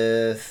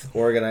with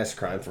organized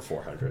crime for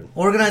 400.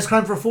 Organized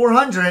crime for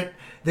 400.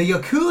 The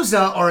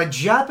Yakuza are a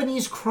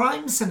Japanese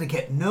crime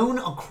syndicate known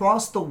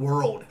across the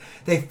world.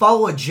 They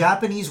follow a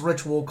Japanese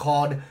ritual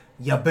called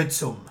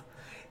Yabutsum.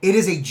 It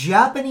is a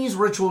Japanese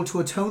ritual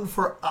to atone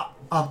for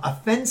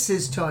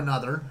offenses to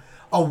another,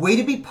 a way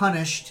to be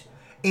punished,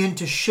 and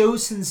to show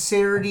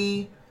sincere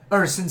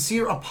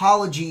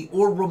apology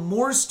or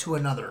remorse to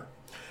another.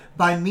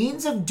 By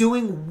means of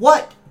doing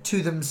what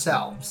to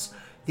themselves?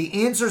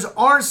 The answers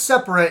are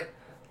separate.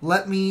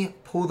 Let me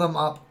pull them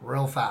up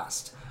real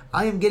fast.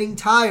 I am getting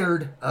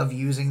tired of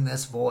using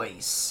this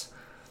voice.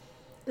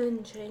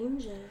 Then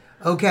change it.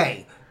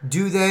 Okay,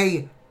 do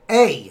they,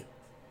 A,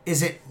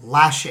 is it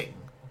lashing?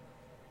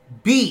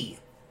 B,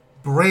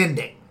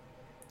 branding?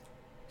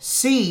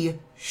 C,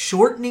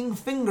 shortening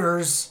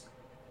fingers?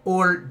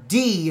 Or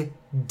D,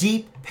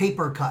 deep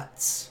paper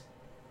cuts?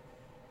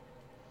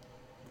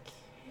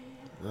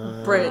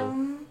 Brit,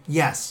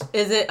 Yes,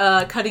 is it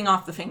cutting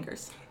off the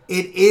fingers?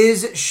 it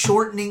is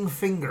shortening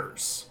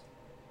fingers.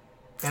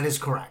 That is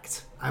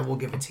correct. I will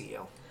give it to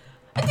you.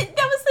 That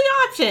was the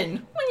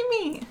option. What do you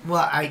mean?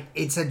 Well,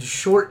 it said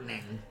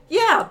shortening.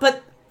 Yeah,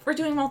 but we're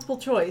doing multiple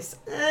choice.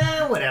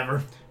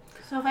 Whatever.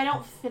 So if I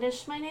don't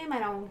finish my name, I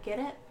don't get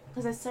it?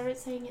 Because I started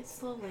saying it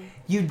slowly.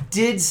 You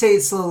did say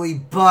it slowly,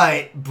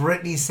 but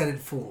Brittany said it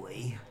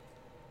fully.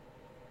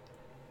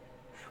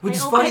 Which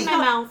is I funny. opened my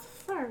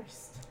mouth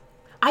first.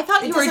 I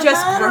thought It you were doesn't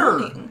just matter.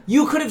 groaning.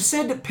 You could have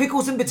said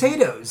pickles and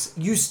potatoes.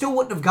 You still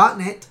wouldn't have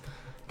gotten it.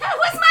 That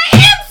was my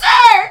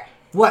answer!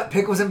 What,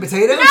 pickles and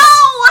potatoes? No!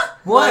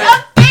 What?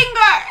 A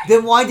finger!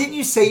 Then why didn't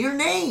you say your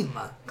name?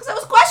 Because I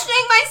was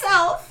questioning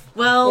myself.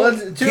 Well,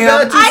 Too Kim,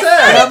 bad, too I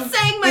sad. started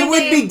saying my it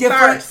would name be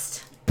different.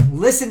 first.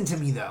 Listen to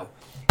me though.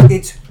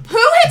 It's Who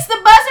hits the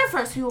buzzer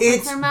first? Who opens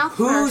it's their mouth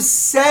who first?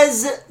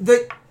 says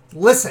the.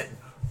 Listen,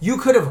 you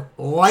could have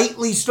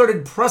lightly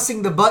started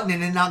pressing the button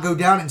and it not go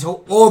down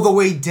until all the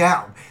way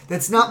down.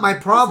 That's not my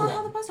That's not how the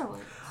problem. buzzer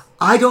works.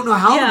 I don't know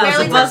how Yeah, the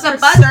barely buzzer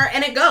touch works. the buzzer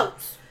and it goes.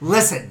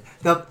 Listen,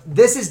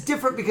 this is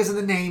different because of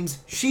the names.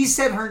 She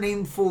said her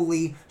name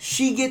fully.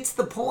 She gets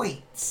the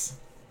points.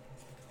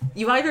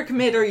 you either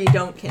commit or you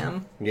don't,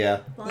 Kim. Yeah.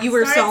 Well, You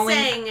were I started stalling.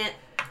 saying it.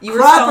 You were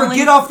Crapper, stalling.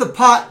 get off the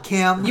pot,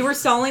 Kim. You were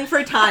stalling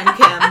for time,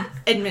 Kim.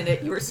 Admit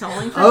it. You were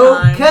stalling for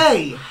time.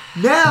 Okay,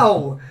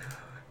 now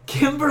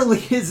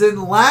Kimberly is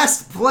in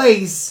last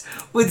place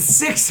with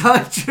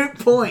 600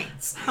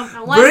 points.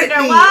 I wonder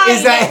Brittany why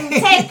is you at-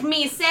 didn't take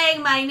me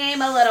saying my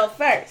name a little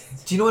first.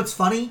 Do you know what's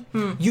funny?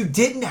 You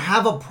didn't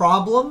have a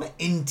problem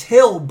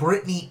until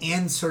Brittany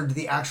answered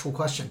the actual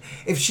question.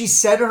 If she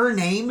said her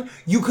name,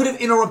 you could have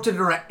interrupted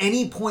her at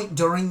any point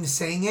during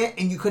saying it,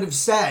 and you could have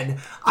said,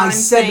 I I'm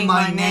said saying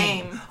my my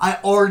name. name. I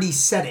already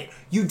said it.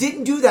 You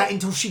didn't do that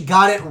until she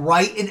got it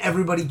right and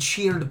everybody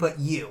cheered but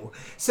you.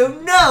 So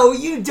no,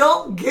 you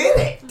don't get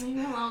it. Oh,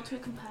 you're a little too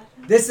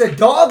competitive. This is a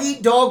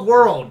dog-eat-dog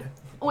world.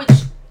 Which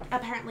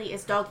apparently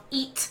is dog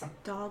eat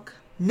dog.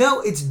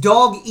 No, it's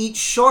dog eat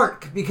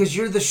shark because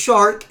you're the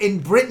shark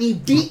and Brittany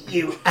beat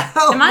you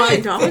out Am I my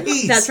a dog?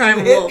 face. That's right, I'm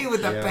You a hit wolf. me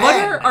with a Yeah. pen. What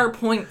are our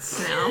points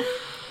now?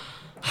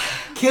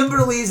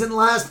 Kimberly's in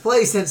last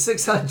place at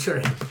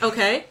 600.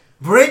 Okay.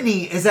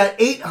 Brittany is at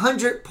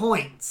 800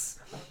 points.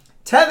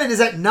 Tevin is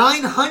at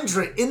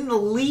 900 in the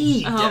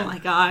lead. Oh my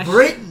gosh.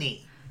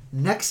 Brittany,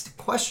 next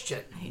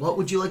question. What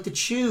would you like to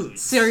choose?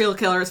 Serial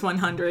killers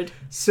 100.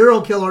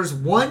 Serial killers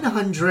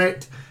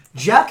 100.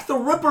 Jack the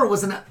Ripper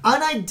was an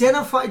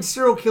unidentified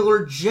serial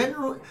killer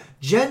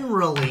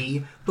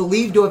generally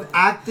believed to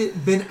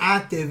have been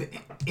active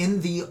in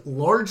the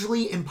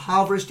largely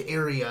impoverished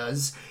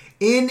areas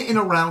in and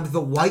around the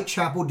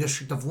Whitechapel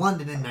district of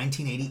London in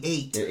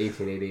 1988. In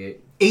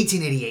 1888.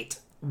 1888.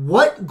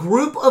 What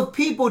group of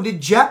people did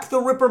Jack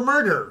the Ripper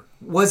murder?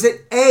 Was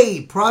it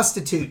A,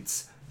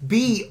 prostitutes,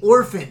 B,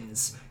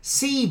 orphans,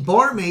 C,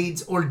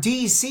 barmaids, or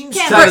D,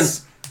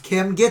 seamstresses?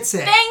 Kim gets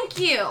it. Thank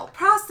you.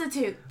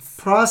 Prostitutes.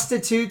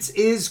 Prostitutes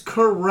is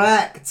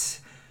correct.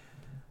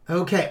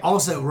 Okay,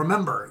 also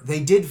remember, they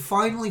did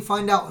finally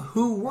find out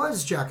who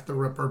was Jack the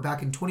Ripper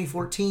back in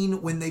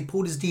 2014 when they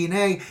pulled his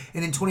DNA,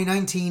 and in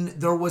 2019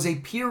 there was a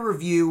peer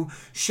review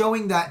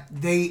showing that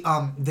they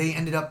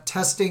ended up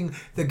testing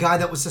the guy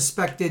that was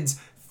suspected's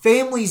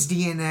family's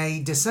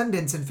DNA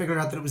descendants and figured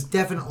out that it was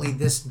definitely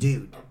this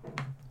dude.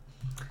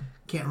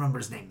 Can't remember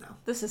his name though.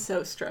 This is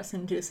so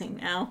stress-inducing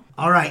now.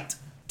 All right,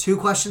 2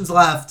 questions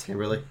left.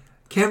 Kimberly.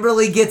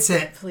 Kimberly gets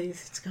it.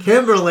 Please, it's going.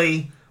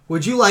 Kimberly,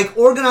 would you like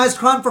organized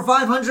crime for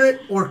 500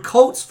 or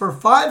cults for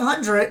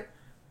 500?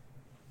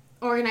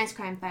 Organized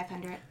crime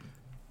 500.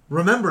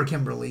 Remember,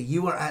 Kimberly,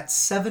 you are at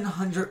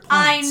 700 points.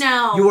 I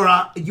know.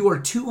 You are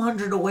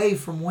 200 away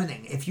from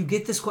winning. If you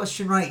get this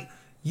question right,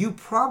 you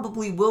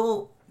probably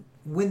will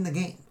win the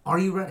game. Are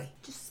you ready?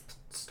 Just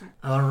start.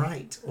 All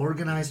right.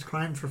 Organized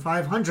crime for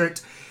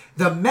 500.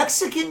 The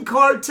Mexican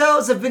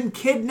cartels have been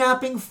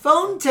kidnapping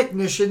phone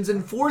technicians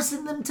and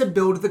forcing them to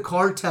build the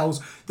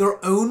cartels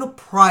their own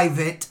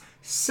private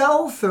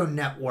cell phone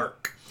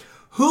network.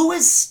 Who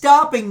is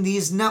stopping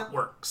these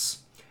networks?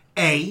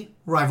 A,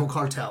 rival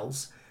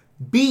cartels.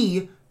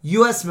 B,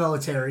 U.S.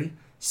 military.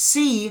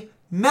 C,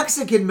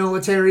 Mexican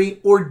military.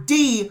 Or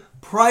D,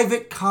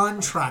 private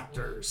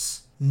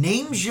contractors.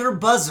 Name's your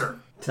buzzer.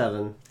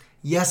 Tevin.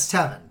 Yes,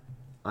 Tevin.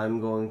 I'm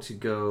going to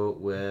go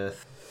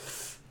with...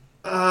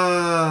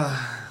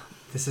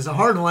 This is a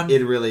hard one.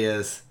 It really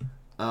is.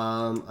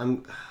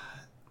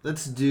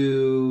 Let's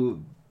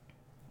do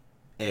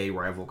A,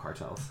 rival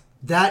cartels.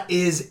 That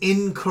is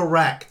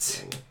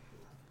incorrect.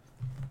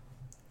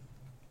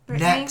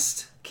 Brittany?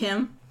 Next.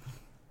 Kim?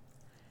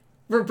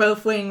 We're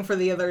both waiting for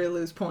the other to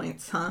lose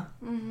points, huh?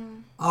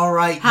 All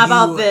right. How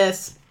about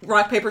this?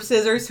 Rock, paper,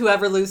 scissors.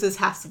 Whoever loses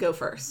has to go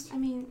first. I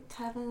mean,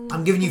 Tevin.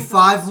 I'm giving you gonna go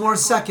 5 in a more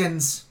circle.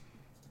 seconds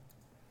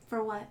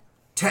For what?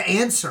 to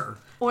answer.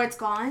 Or it's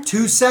gone?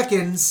 2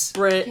 seconds.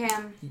 Brit.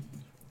 Kim.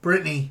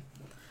 Brittany.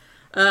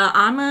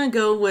 I'm going to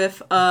go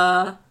with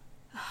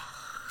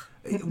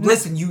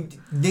Listen, you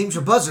named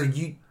your buzzer.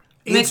 You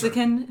answer.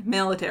 Mexican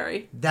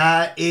military.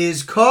 That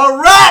is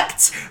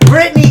correct.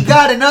 Brittany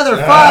got another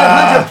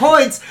 500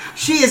 points.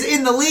 She is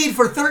in the lead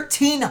for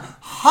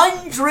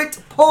 1,300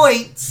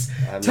 points.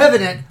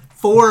 Tevin at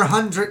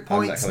 400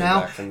 points coming now.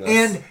 back from this.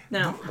 And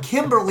No.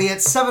 Kimberly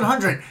at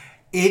 700.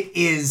 It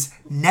is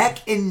neck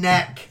and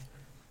neck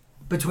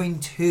between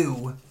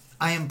 2.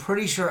 I am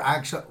pretty sure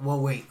actually... Well,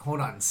 wait. Hold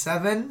on.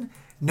 7?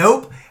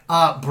 Nope.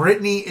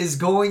 Brittany is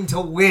going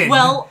to win.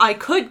 Well, I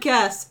could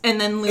guess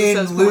and then lose and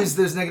those lose points.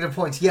 those negative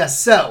points. Yes.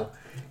 So,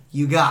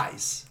 you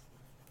guys,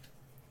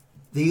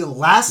 the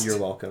last You're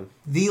welcome.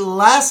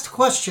 You're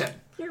question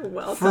for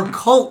welcome.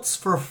 Colts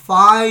for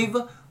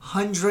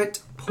 500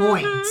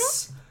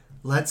 points.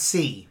 Let's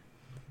see.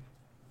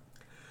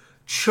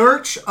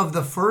 Church of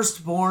the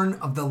Firstborn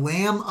of the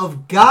Lamb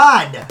of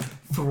God.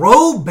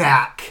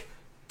 Throwback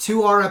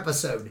to our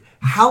episode.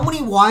 How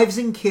many wives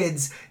and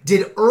kids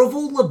did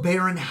Ervil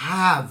LeBaron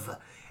have?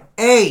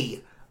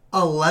 A,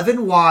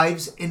 11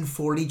 wives and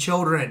 40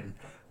 children.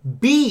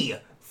 B,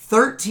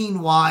 13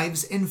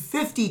 wives and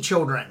 50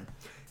 children.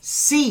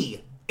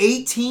 C,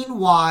 18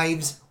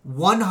 wives,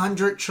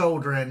 100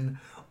 children.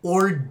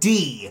 Or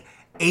D,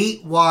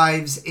 8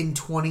 wives and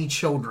 20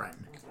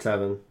 children.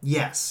 Tevin.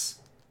 Yes.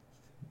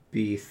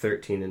 B,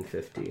 13 and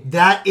 50.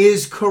 That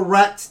is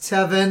correct,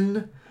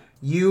 Tevin.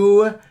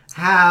 You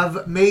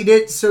have made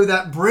it so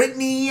that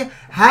Brittany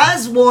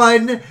has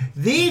won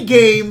the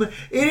game.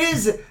 It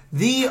is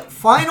the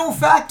final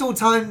factal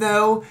time,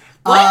 though,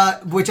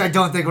 which I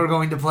don't think we're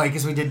going to play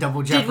because we did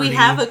double Jeopardy. Did we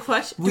have a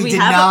question? We did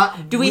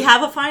not. Do we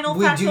have a final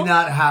factal? We do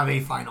not have a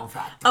final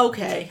factal.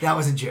 Okay. That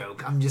was a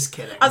joke. I'm just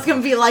kidding. I was going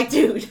to be like,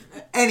 dude.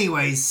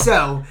 Anyways,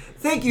 so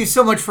thank you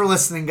so much for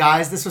listening,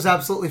 guys. This was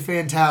absolutely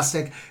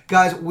fantastic.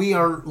 Guys, we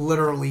are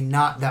literally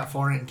not that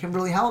far in.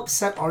 Kimberly, how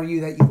upset are you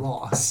that you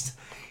lost?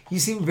 You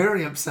seem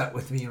very upset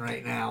with me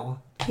right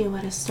now. If you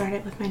would have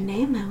started with my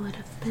name, I would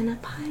have been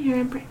up higher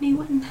and Brittany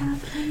wouldn't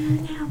have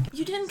been now.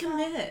 You didn't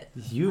commit.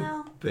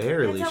 You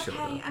barely It's showed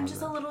okay. up. I'm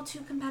just a little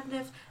too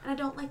competitive and I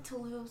don't like to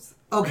lose.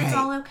 Okay. It's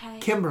all okay.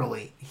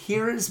 Kimberly,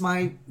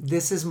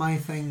 this is my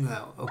thing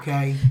though,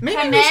 okay? Maybe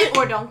we Commit should...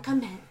 or don't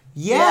commit.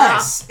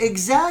 Yes,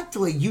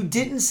 exactly. You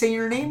didn't say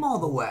your name all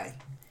the way.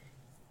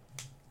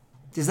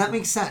 Does that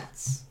make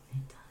sense? It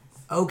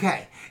does.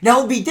 Okay. Now,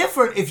 it would be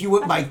different if you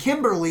went by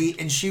Kimberly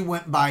and she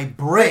went by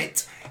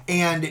Britt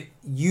and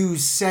you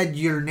said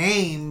your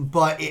name,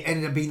 but it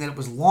ended up being that it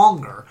was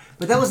longer.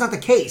 But that was not the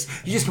case.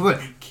 You just put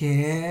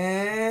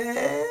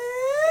Kim.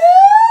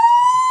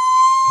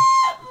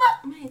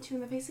 I'm going to hit you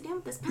in the face again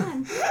with this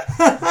pen.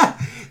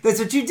 That's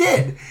what you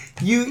did.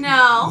 You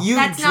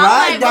that's dragged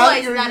not my out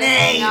voice. your That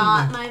name. is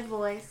not my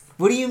voice.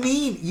 What do you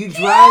mean? You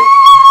dragged...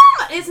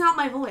 It's not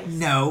my voice.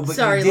 No, but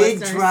Sorry, you did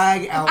listeners.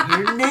 drag out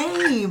your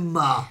name.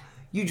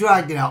 You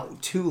dragged it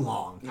out too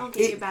long. I'll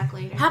get you back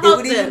later. How It about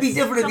would even be this?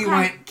 different if It's you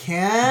okay. went,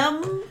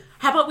 Kim.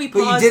 How about we But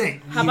you pause?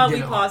 didn't. How You about we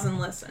didn't. pause and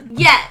listen?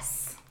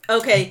 Yes.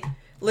 Okay,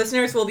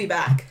 listeners, we'll be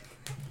back.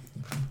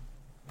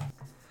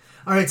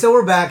 All right, so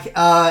we're back.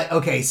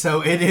 Okay,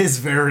 so it is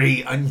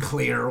very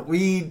unclear.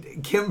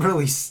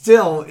 Kimberly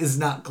still is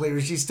not clear.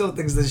 She still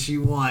thinks that she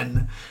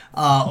won,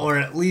 or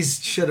at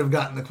least should have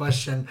gotten the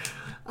question.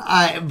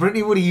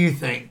 Brittany, what do you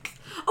think?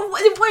 Oh,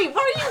 wait,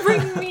 why are you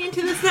bringing me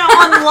into this now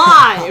on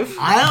live?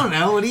 I don't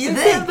know. What do you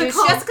think? It's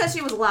just because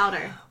she was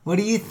louder. What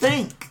do you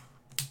think?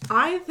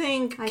 I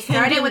think I Kim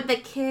started with the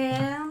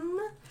Kim,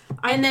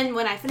 and then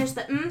when I finished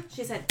the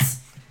she said,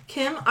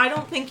 Kim, I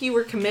don't think you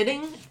were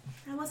committing.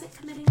 I wasn't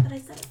committing, but I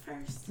said it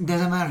first.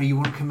 Doesn't matter. You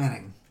weren't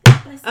committing. But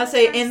I said I'll it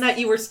say first. in that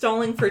you were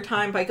stalling for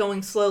time by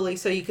going slowly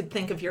so you could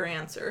think of your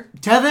answer.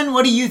 Tevin,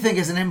 what do you think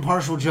as an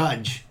impartial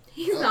judge?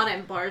 He's not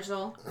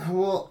impartial.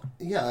 Well,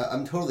 yeah,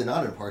 I'm totally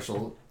not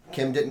impartial.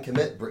 Kim didn't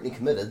commit. Brittany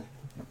committed.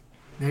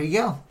 There you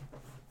go.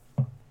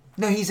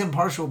 No, he's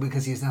impartial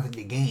because he has nothing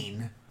to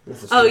gain.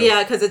 This is Oh, true.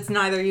 yeah, because it's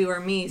neither you or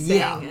me saying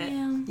Yeah. it.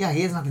 Yeah. Yeah,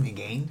 he has nothing to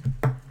gain.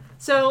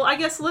 So I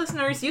guess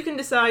listeners, you can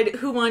decide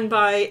who won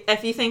by,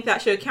 if you think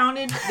that should have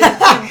counted,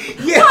 then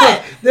Kim,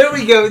 Yeah, there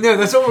we go. No,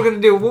 that's what we're going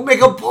to do. We'll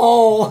make a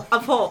poll. a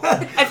poll.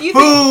 If you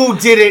think, Who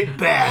did it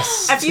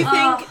best? if you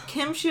think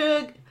Kim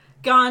should have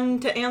gone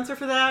to answer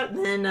for that,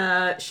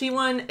 then she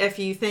won. If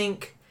you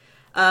think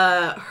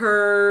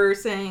her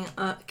saying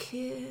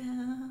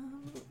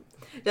Kim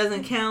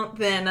doesn't count,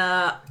 then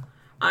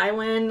I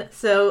win.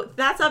 So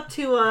that's up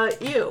to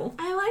you.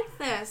 I like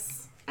this.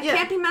 I Yeah.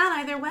 can't be mad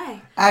either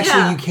way. Actually,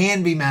 Yeah. you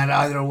can be mad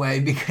either way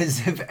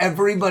because if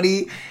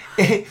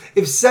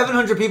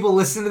 700 people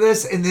listen to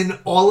this and then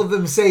all of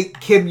them say,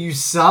 Kim, you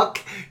suck,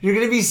 you're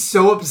going to be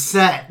so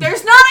upset.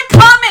 There's not a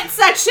comment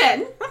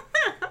section.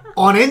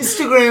 On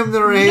Instagram,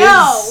 there is.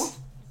 No.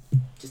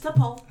 Just a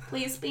poll.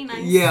 Please be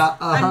nice. Yeah,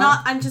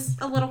 I'm just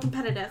a little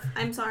competitive.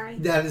 I'm sorry.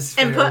 That is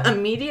fair. And put a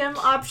medium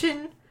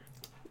option.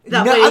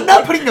 No, That way, I'm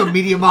not putting no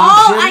medium All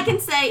option. I can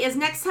say is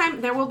next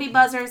time there will be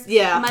buzzers.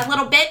 Yeah. My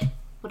little bit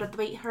would have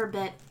beat her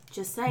bit.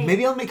 Just saying.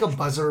 Maybe I'll make a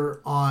buzzer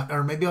on,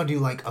 or maybe I'll do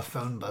like a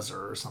phone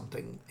buzzer or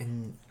something.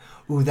 And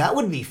ooh, that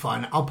would be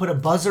fun. I'll put a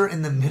buzzer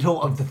in the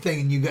middle of the thing,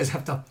 and you guys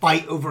have to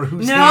fight over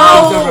whose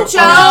hand is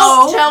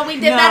over. Joe, we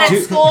did that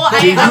at school.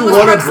 Do you I almost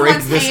want hurt to break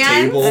someone's this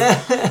hand. table?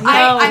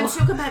 I'm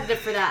too competitive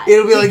for that.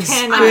 It'll be like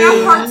can- I'm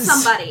gonna hurt spoons.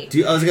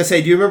 somebody. I was gonna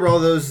say, do you remember all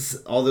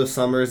those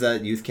summers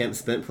that youth camp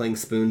spent playing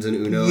spoons and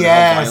Uno?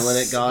 Yes. And how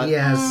violent it got.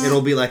 Yes.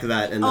 It'll be like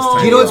that in this. Oh.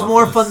 tiny You know what's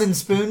more office. fun than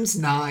spoons?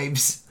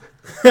 Knives.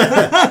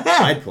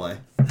 I'd play.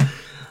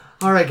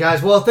 All right,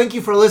 guys. Well, thank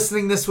you for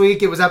listening this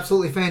week. It was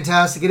absolutely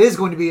fantastic. It is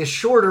going to be a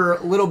shorter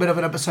little bit of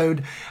an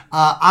episode.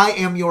 I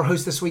am your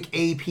host this week,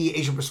 AP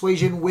Asian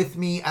Persuasion. With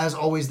me, as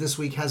always, this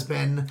week has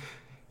been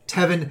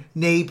Tevin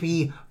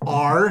Napier.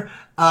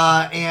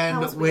 And That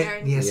was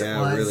weird. yes, Yeah,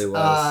 it was. it really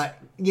was.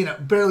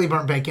 Barely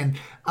burnt bacon.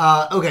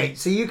 Okay,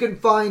 so you can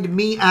find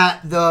me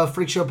at the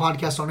Freak Show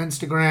Podcast on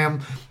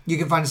Instagram. You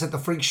can find us at the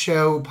Freak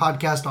Show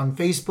Podcast on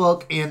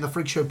Facebook and the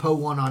Freak Show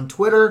Po1 on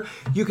Twitter.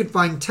 You can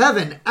find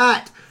Tevin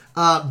at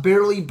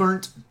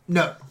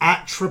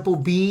Triple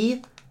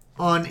B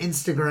on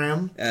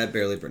Instagram. At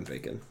Barely Burnt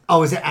Bacon.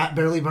 Oh, is it at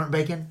Barely Burnt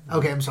Bacon?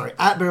 Okay, I'm sorry.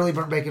 At Barely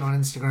Burnt Bacon on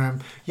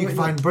Instagram. You can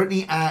find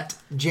Brittany at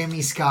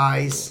Jamie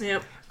Skies.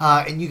 Yep.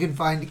 And you can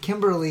find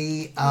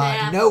Kimberly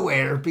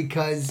nowhere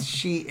because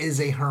she is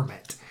a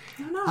hermit.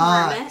 I'm not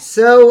a hermit.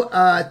 So,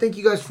 thank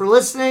you guys for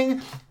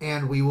listening,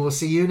 and we will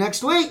see you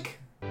next week.